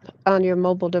app on your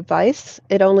mobile device.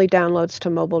 It only downloads to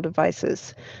mobile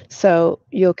devices. So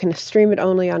you can stream it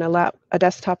only on a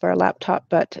desktop or a laptop,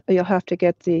 but you'll have to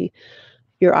get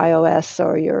your iOS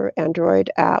or your Android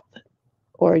app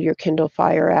or your Kindle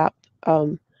Fire app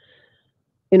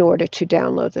in order to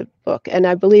download the book. And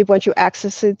I believe once you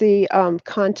access the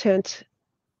content,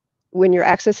 when you're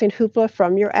accessing Hoopla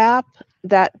from your app,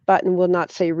 that button will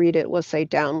not say read, it will say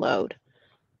download.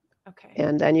 Okay.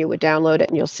 And then you would download it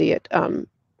and you'll see it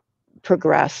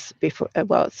progress before,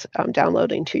 it's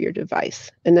downloading to your device.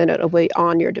 And then it'll be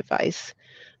on your device.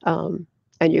 And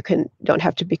you don't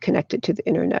have to be connected to the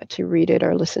internet to read it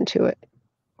or listen to it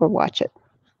or watch it.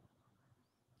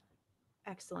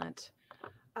 Excellent.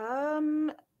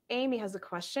 Amy has a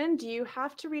question. Do you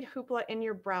have to read Hoopla in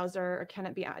your browser, or can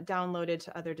it be downloaded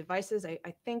to other devices?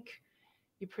 I think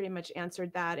you pretty much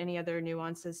answered that. Any other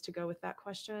nuances to go with that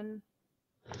question?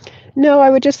 No, I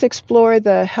would just explore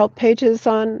the help pages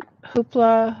on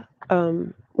Hoopla,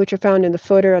 which are found in the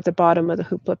footer at the bottom of the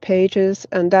Hoopla pages.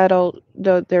 And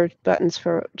there's buttons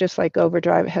for, just like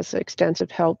Overdrive, it has extensive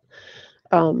help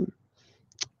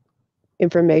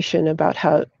information about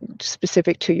how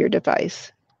specific to your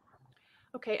device.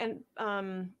 Okay,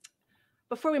 and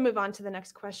before we move on to the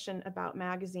next question about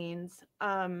magazines,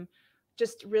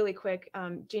 just really quick,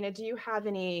 Gina, do you have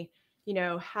any,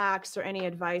 hacks or any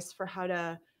advice for how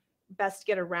to best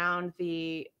get around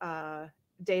the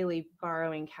daily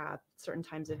borrowing cap, certain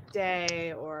times of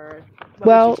day, or?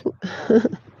 Well,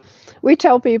 we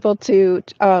tell people to,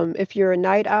 if you're a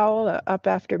night owl, up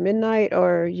after midnight,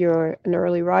 or you're an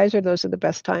early riser, those are the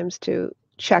best times to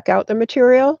check out the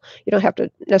material. You don't have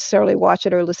to necessarily watch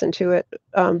it or listen to it,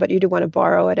 but you do want to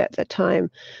borrow it at the time.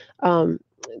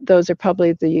 Those are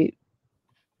probably the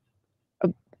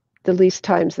least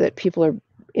times that people are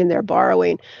in there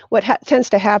borrowing. What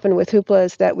tends to happen with Hoopla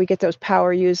is that we get those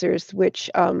power users which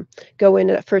go in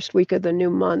the first week of the new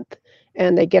month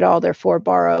and they get all their 4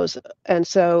 borrows. And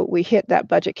so we hit that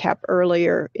budget cap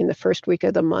earlier in the first week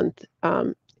of the month,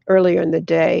 earlier in the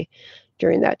day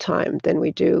during that time than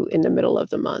we do in the middle of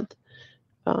the month.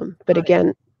 But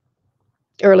again,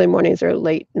 early mornings or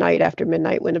late night after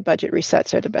midnight when the budget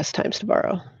resets are the best times to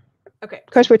borrow. Okay.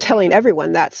 Of course, we're telling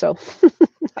everyone that, so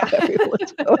not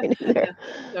everyone's going in there.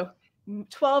 So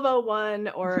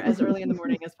 12:01 or as early in the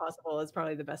morning as possible is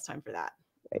probably the best time for that.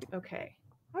 Right. Okay.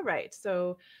 All right,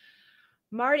 so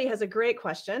Marty has a great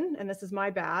question, and this is my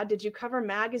bad. Did you cover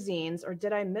magazines or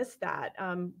did I miss that?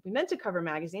 We meant to cover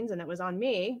magazines and it was on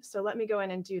me, so let me go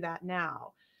in and do that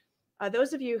now.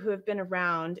 Those of you who have been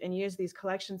around and used these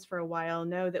collections for a while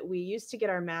know that we used to get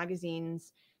our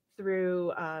magazines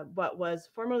through what was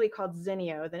formerly called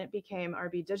Zinio, then it became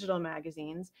RB Digital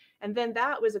Magazines, and then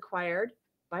that was acquired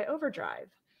by Overdrive.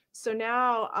 So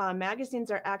now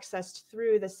magazines are accessed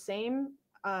through the same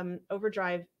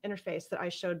Overdrive interface that I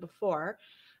showed before.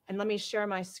 And let me share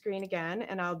my screen again,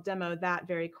 and I'll demo that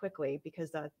very quickly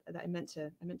because I meant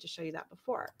to show you that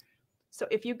before. So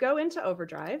if you go into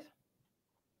Overdrive,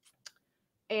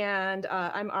 and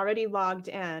I'm already logged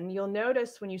in, you'll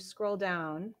notice when you scroll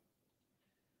down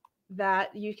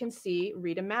that you can see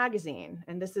Read a Magazine.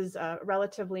 And this is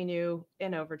relatively new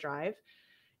in Overdrive.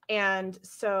 And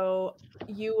so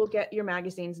you will get your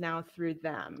magazines now through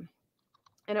them.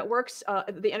 And it works,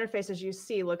 the interface, as you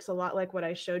see, looks a lot like what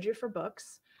I showed you for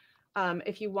books.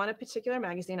 If you want a particular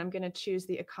magazine, I'm going to choose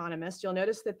The Economist. You'll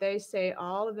notice that they say,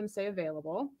 all of them say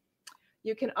available.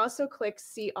 You can also click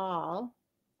See All,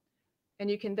 and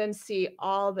you can then see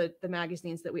all the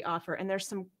magazines that we offer. And there's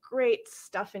some great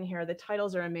stuff in here. The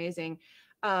titles are amazing.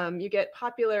 You get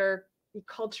popular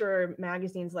culture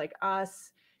magazines like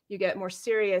Us. You get more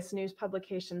serious news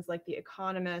publications like The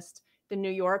Economist, The New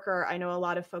Yorker. I know a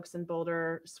lot of folks in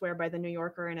Boulder swear by The New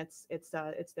Yorker, and it's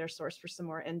their source for some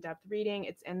more in-depth reading.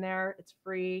 It's in there. It's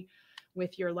free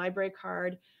with your library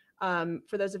card.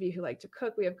 For those of you who like to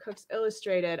cook, we have Cooks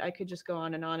Illustrated. I could just go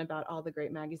on and on about all the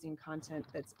great magazine content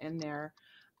that's in there.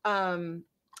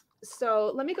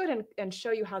 So let me go ahead and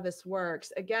show you how this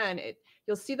works. Again,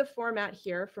 you'll see the format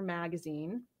here for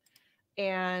magazine,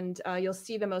 and you'll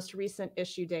see the most recent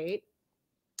issue date.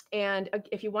 And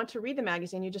if you want to read the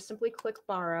magazine, you just simply click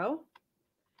Borrow.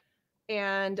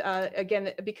 And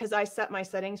again, because I set my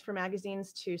settings for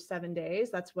magazines to 7 days,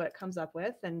 that's what it comes up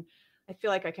with. And I feel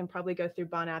like I can probably go through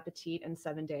Bon Appetit in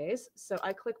 7 days. So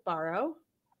I click Borrow.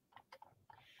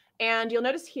 And you'll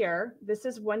notice here, this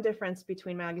is one difference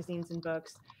between magazines and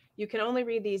books. You can only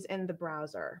read these in the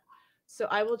browser. So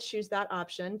I will choose that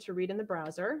option to read in the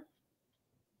browser.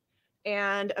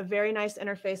 And a very nice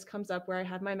interface comes up where I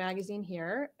have my magazine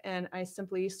here, and I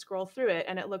simply scroll through it,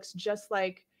 and it looks just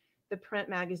like the print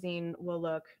magazine will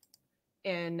look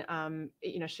in,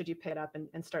 should you pick it up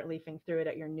and start leafing through it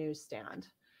at your newsstand.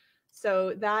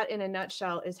 So that, in a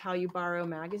nutshell, is how you borrow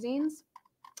magazines.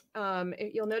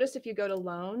 You'll notice if you go to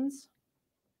loans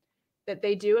that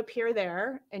they do appear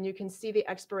there, and you can see the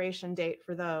expiration date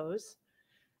for those.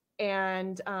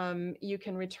 And you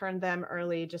can return them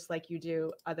early, just like you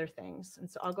do other things. And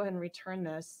so I'll go ahead and return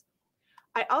this.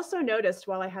 I also noticed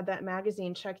while I had that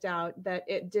magazine checked out that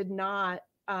it did not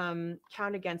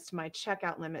count against my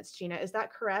checkout limits. Gina, is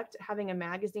that correct? Having a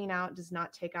magazine out does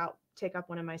not take up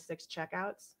one of my 6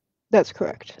 checkouts? That's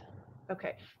correct.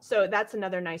 Okay, so that's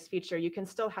another nice feature. You can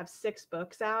still have 6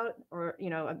 books out, or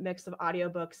a mix of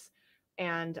audiobooks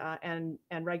and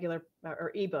regular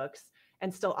or ebooks,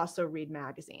 and still also read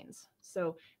magazines.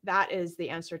 So that is the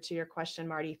answer to your question,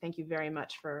 Marty. Thank you very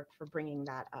much for bringing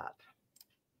that up.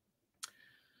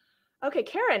 Okay,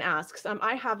 Karen asks,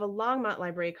 I have a Longmont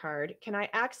library card. Can I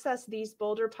access these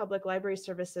Boulder Public Library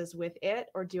services with it,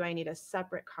 or do I need a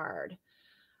separate card?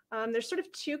 There's sort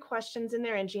of 2 questions in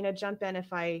there, and Gina, jump in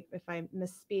if I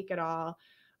misspeak at all.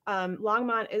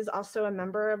 Longmont is also a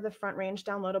member of the Front Range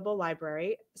Downloadable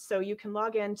Library, so you can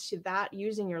log into that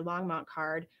using your Longmont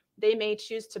card. They may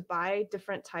choose to buy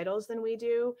different titles than we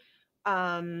do.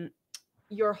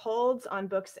 Your holds on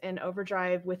books in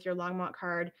Overdrive with your Longmont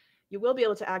card, you will be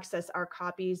able to access our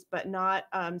copies, but not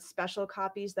special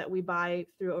copies that we buy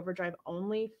through Overdrive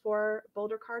only for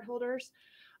Boulder cardholders.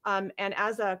 And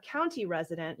as a county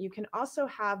resident, you can also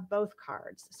have both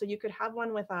cards. So you could have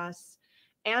one with us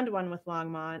and one with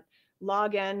Longmont,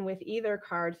 log in with either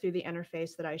card through the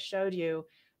interface that I showed you,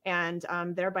 and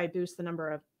thereby boost the number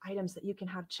of items that you can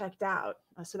have checked out.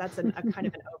 So that's a kind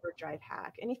of an Overdrive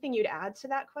hack. Anything you'd add to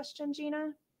that question,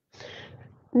 Gina?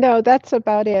 No, that's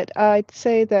about it. I'd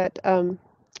say that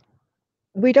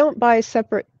we don't buy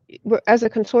separate. As a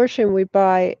consortium, we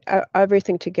buy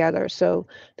everything together. So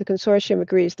the consortium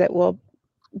agrees that we'll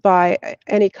buy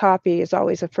any copy is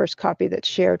always a first copy that's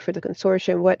shared for the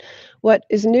consortium. What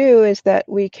is new is that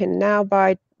we can now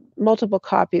buy multiple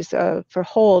copies for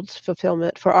holds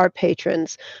fulfillment for our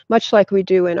patrons, much like we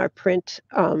do in our print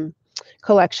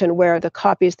collection, where the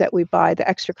copies that we buy, the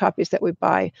extra copies that we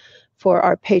buy for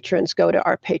our patrons, go to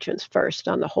our patrons first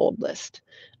on the hold list.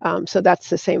 So that's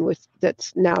the same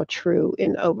that's now true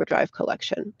in Overdrive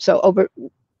collection. So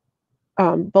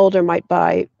Boulder might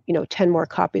buy, 10 more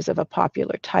copies of a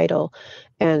popular title,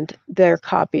 and those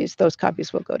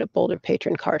copies will go to Boulder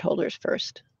patron cardholders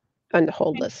first on the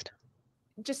hold list.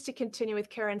 Just to continue with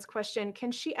Karen's question,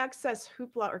 can she access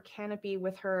Hoopla or Canopy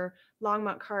with her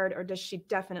Longmont card, or does she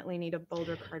definitely need a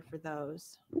Boulder card for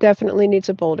those? Definitely needs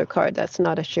a Boulder card. That's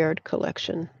not a shared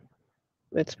collection.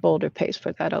 It's Boulder pays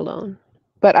for that alone.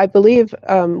 But I believe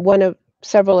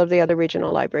several of the other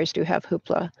regional libraries do have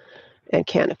Hoopla and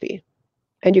Canopy.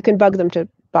 And you can bug them to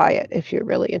buy it if you're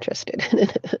really interested in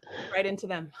it. Right into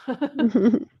them.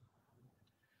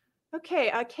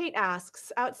 Okay, Kate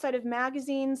asks, outside of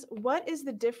magazines, what is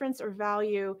the difference or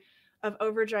value of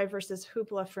Overdrive versus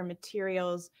Hoopla for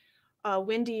materials?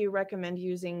 When do you recommend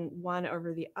using one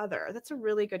over the other? That's a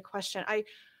really good question.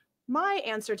 My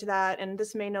answer to that, and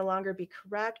this may no longer be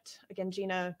correct, again,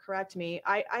 Gina, correct me,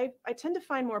 I tend to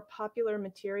find more popular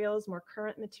materials, more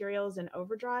current materials in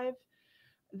Overdrive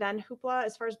than Hoopla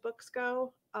as far as books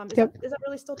go. Is that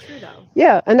really still true, though?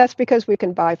 Yeah, and that's because we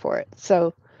can buy for it.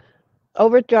 So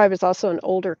Overdrive is also an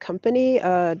older company,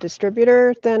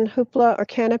 distributor than Hoopla or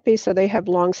Canopy, so they have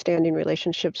long-standing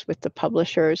relationships with the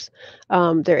publishers.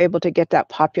 They're able to get that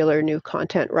popular new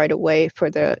content right away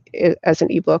as an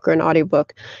ebook or an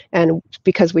audiobook, and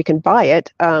because we can buy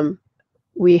it,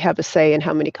 we have a say in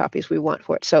how many copies we want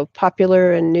for it. So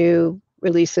popular and new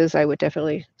releases, I would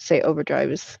definitely say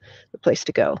Overdrive is the place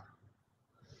to go.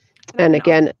 And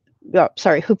again,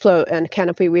 Hoopla and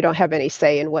Canopy, we don't have any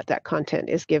say in what that content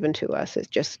is given to us. It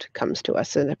just comes to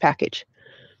us in a package.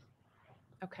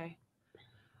 Okay.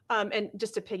 And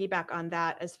just to piggyback on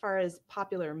that, as far as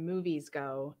popular movies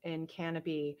go in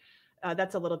Canopy,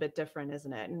 that's a little bit different,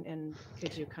 isn't it? And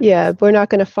could you we're not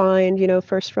going to find,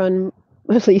 first run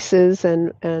releases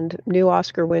and new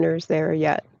Oscar winners there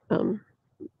yet.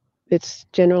 It's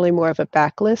generally more of a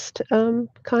backlist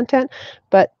content.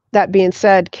 But that being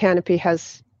said, Canopy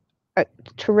has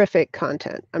terrific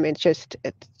content. I mean, it's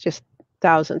just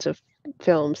thousands of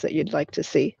films that you'd like to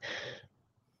see,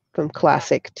 from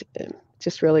classic to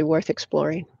just really worth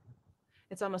exploring.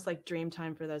 It's almost like dream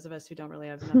time for those of us who don't really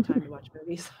have enough time to watch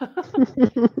movies.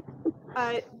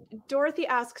 Dorothy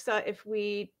asks if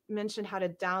we mentioned how to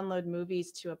download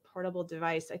movies to a portable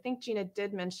device. I think Gina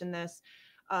did mention this.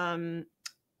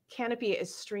 Canopy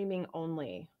is streaming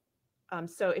only.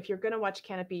 So if you're going to watch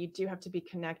Canopy, you do have to be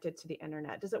connected to the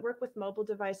internet. Does it work with mobile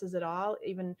devices at all?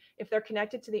 Even if they're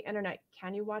connected to the internet,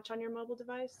 can you watch on your mobile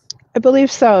device? I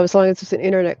believe so, as long as it's an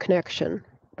internet connection.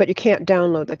 But you can't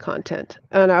download the content.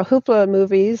 On our Hoopla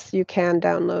movies, you can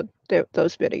download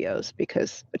those videos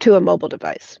to a mobile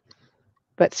device,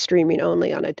 but streaming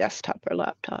only on a desktop or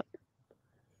laptop.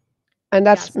 And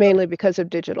that's mainly because of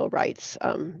digital rights.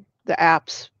 The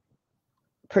apps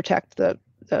protect the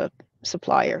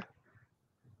supplier.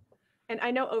 And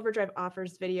I know Overdrive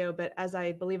offers video, but as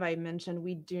I believe I mentioned,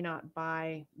 we do not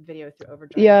buy video through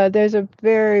Overdrive. Yeah, there's a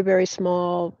very, very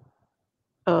small,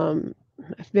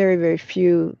 very, very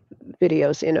few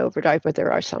videos in Overdrive, but there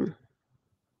are some.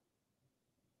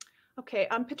 Okay,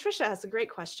 Patricia has a great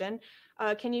question.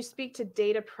 Can you speak to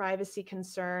data privacy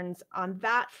concerns on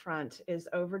that front? Is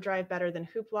Overdrive better than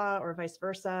Hoopla or vice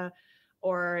versa?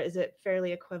 Or is it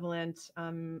fairly equivalent?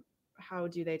 How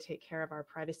do they take care of our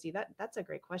privacy? That's a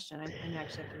great question. I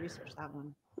actually have to research that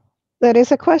one. That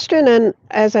is a question, and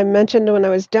as I mentioned when I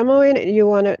was demoing it, you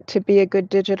want it to be a good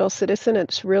digital citizen.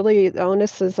 It's really, the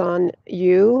onus is on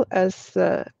you as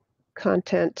the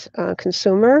content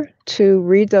consumer to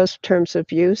read those terms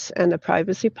of use and the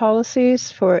privacy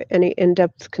policies for any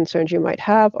in-depth concerns you might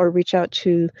have, or reach out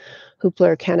to Hoopla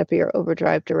or Canopy or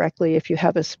Overdrive directly if you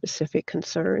have a specific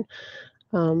concern.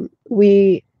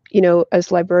 We,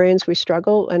 as librarians, we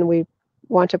struggle and we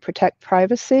want to protect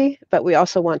privacy, but we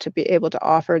also want to be able to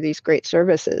offer these great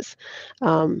services.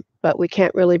 But we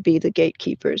can't really be the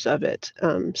gatekeepers of it.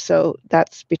 So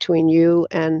that's between you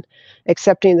and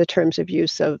accepting the terms of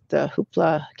use of the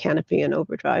Hoopla, Canopy, and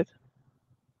Overdrive.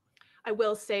 I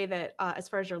will say that as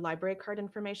far as your library card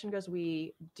information goes,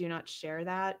 we do not share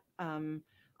that on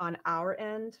our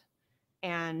end.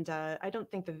 And I don't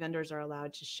think the vendors are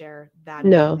allowed to share that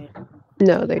information.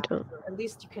 No, they don't. At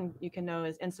least you can know,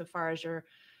 as insofar as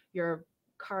your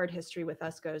card history with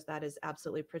us goes, that is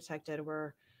absolutely protected.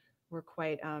 We're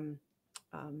quite how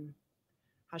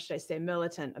should I say,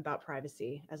 militant about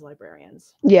privacy as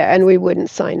librarians. Yeah, and we wouldn't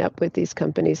sign up with these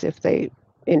companies if they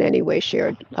in any way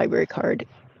shared library card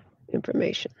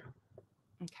information.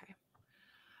 Okay.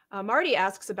 Marty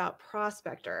asks about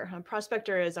Prospector.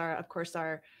 Prospector is of course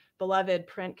our beloved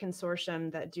print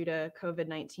consortium that, due to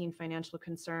COVID-19 financial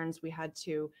concerns, we had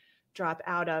to drop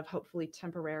out of, hopefully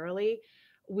temporarily.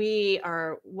 We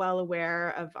are well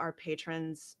aware of our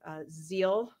patrons'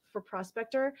 zeal for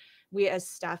Prospector. We as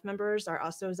staff members are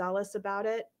also zealous about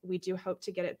it. We do hope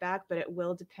to get it back, but it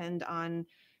will depend on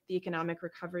the economic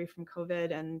recovery from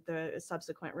COVID and the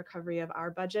subsequent recovery of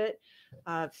our budget.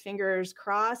 Fingers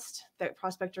crossed that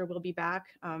Prospector will be back.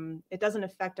 It doesn't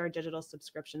affect our digital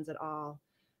subscriptions at all.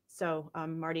 So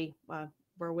Marty,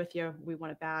 we're with you. We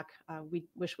want it back. We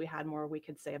wish we had more we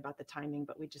could say about the timing,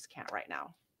 but we just can't right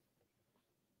now.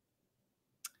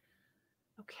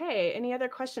 Okay, any other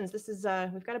questions? This is,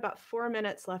 we've got about 4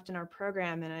 minutes left in our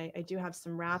program, and I do have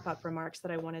some wrap-up remarks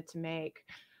that I wanted to make.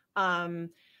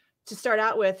 To start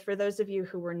out with, for those of you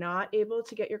who were not able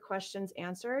to get your questions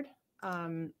answered,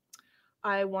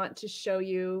 I want to show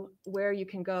you where you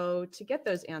can go to get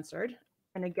those answered.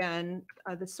 And again,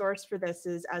 the source for this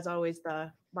is, as always,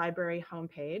 the library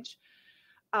homepage.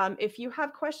 If you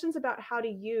have questions about how to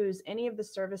use any of the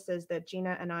services that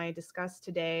Gina and I discussed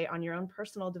today on your own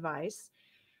personal device,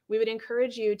 we would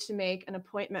encourage you to make an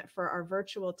appointment for our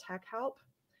virtual tech help.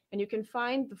 And you can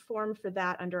find the form for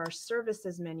that under our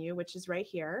services menu, which is right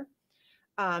here.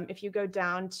 If you go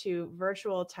down to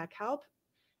virtual tech help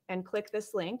and click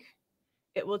this link,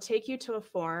 it will take you to a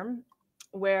form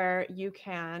where you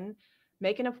can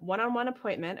make a one-on-one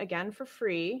appointment, again for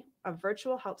free, a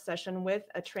virtual help session with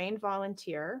a trained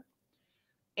volunteer.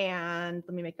 And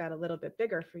let me make that a little bit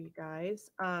bigger for you guys.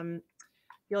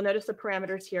 You'll notice the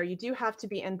parameters here. You do have to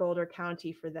be in Boulder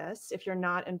County for this. If you're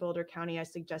not in Boulder County, I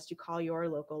suggest you call your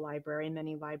local library.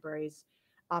 Many libraries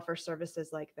offer services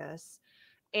like this.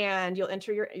 And you'll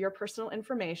enter your personal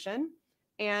information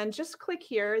and just click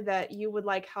here that you would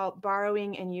like help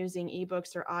borrowing and using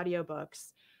ebooks or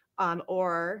audiobooks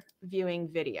or viewing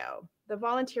video. The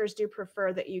volunteers do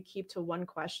prefer that you keep to one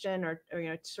question or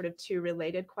sort of two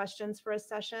related questions for a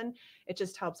session. It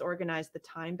just helps organize the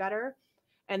time better.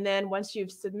 And then once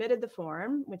you've submitted the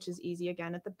form, which is easy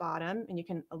again at the bottom, and you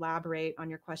can elaborate on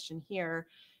your question here,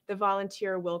 the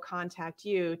volunteer will contact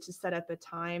you to set up a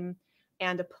time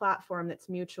and a platform that's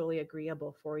mutually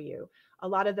agreeable for you. A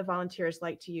lot of the volunteers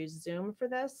like to use Zoom for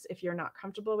this. If you're not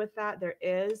comfortable with that, there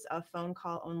is a phone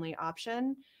call only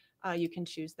option. You can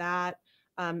choose that.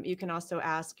 You can also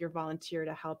ask your volunteer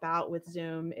to help out with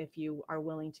Zoom if you are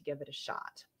willing to give it a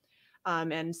shot.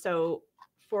 And so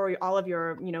for all of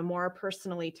your more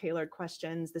personally tailored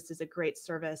questions, this is a great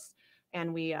service,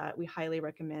 and we highly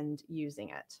recommend using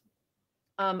it.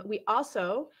 We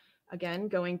also, again,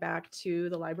 going back to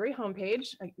the library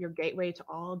homepage, your gateway to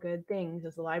all good things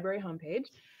is the library homepage.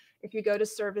 If you go to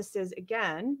services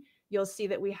again, you'll see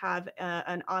that we have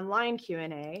an online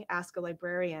Q&A, Ask a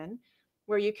Librarian,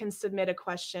 where you can submit a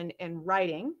question in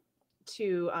writing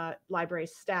to library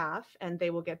staff, and they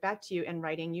will get back to you in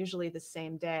writing, usually the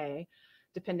same day,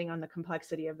 depending on the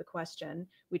complexity of the question.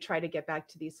 We try to get back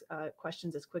to these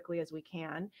questions as quickly as we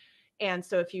can. And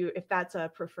so if that's a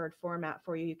preferred format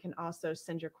for you, you can also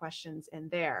send your questions in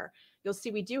there. You'll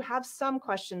see we do have some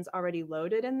questions already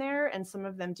loaded in there, and some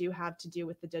of them do have to do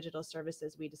with the digital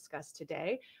services we discussed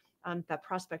today. That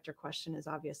prospector question is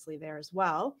obviously there as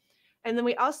well. And then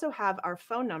we also have our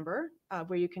phone number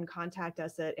where you can contact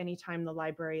us at any time the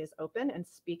library is open and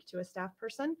speak to a staff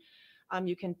person.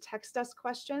 You can text us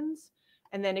questions.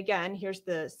 And then again, here's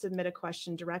the submit a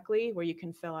question directly where you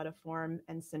can fill out a form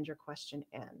and send your question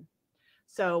in.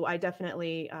 So I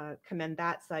definitely commend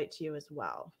that site to you as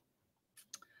well.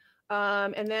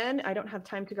 And then I don't have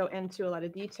time to go into a lot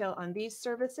of detail on these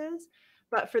services,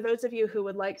 but for those of you who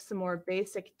would like some more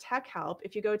basic tech help,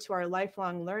 if you go to our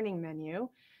lifelong learning menu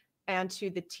and to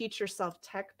the Teach Yourself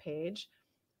Tech page,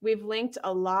 we've linked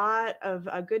a lot of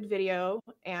good video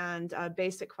and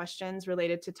basic questions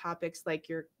related to topics like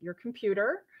your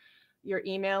computer, your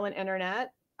email and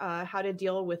internet, how to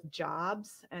deal with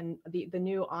jobs and the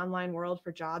new online world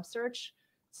for job search,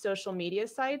 social media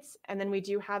sites, and then we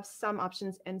do have some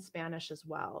options in Spanish as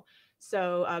well.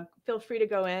 So feel free to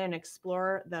go in and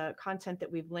explore the content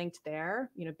that we've linked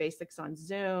there, basics on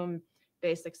Zoom,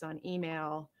 basics on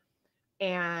email,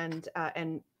 and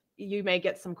you may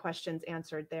get some questions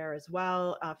answered there as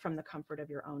well from the comfort of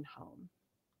your own home.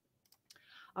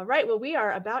 All right, well, we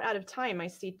are about out of time. I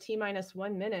see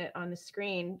T-1 minute on the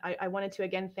screen. I wanted to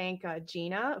again thank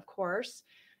Gina, of course,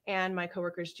 and my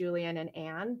coworkers Julian and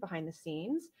Anne behind the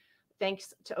scenes.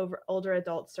 Thanks to Older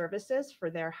Adult Services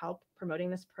for their help promoting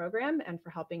this program and for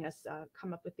helping us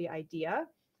come up with the idea.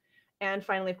 And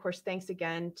finally, of course, thanks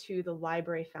again to the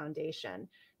Library Foundation.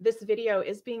 This video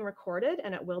is being recorded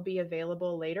and it will be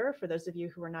available later for those of you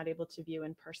who are not able to view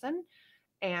in person.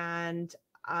 And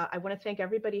I want to thank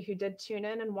everybody who did tune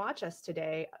in and watch us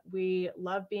today. We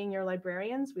love being your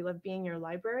librarians. We love being your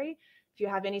library. If you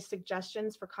have any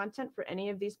suggestions for content for any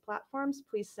of these platforms,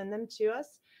 please send them to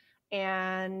us.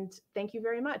 And thank you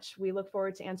very much. We look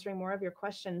forward to answering more of your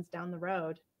questions down the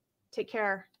road. Take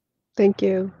care. Thank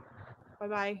you.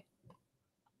 Bye-bye.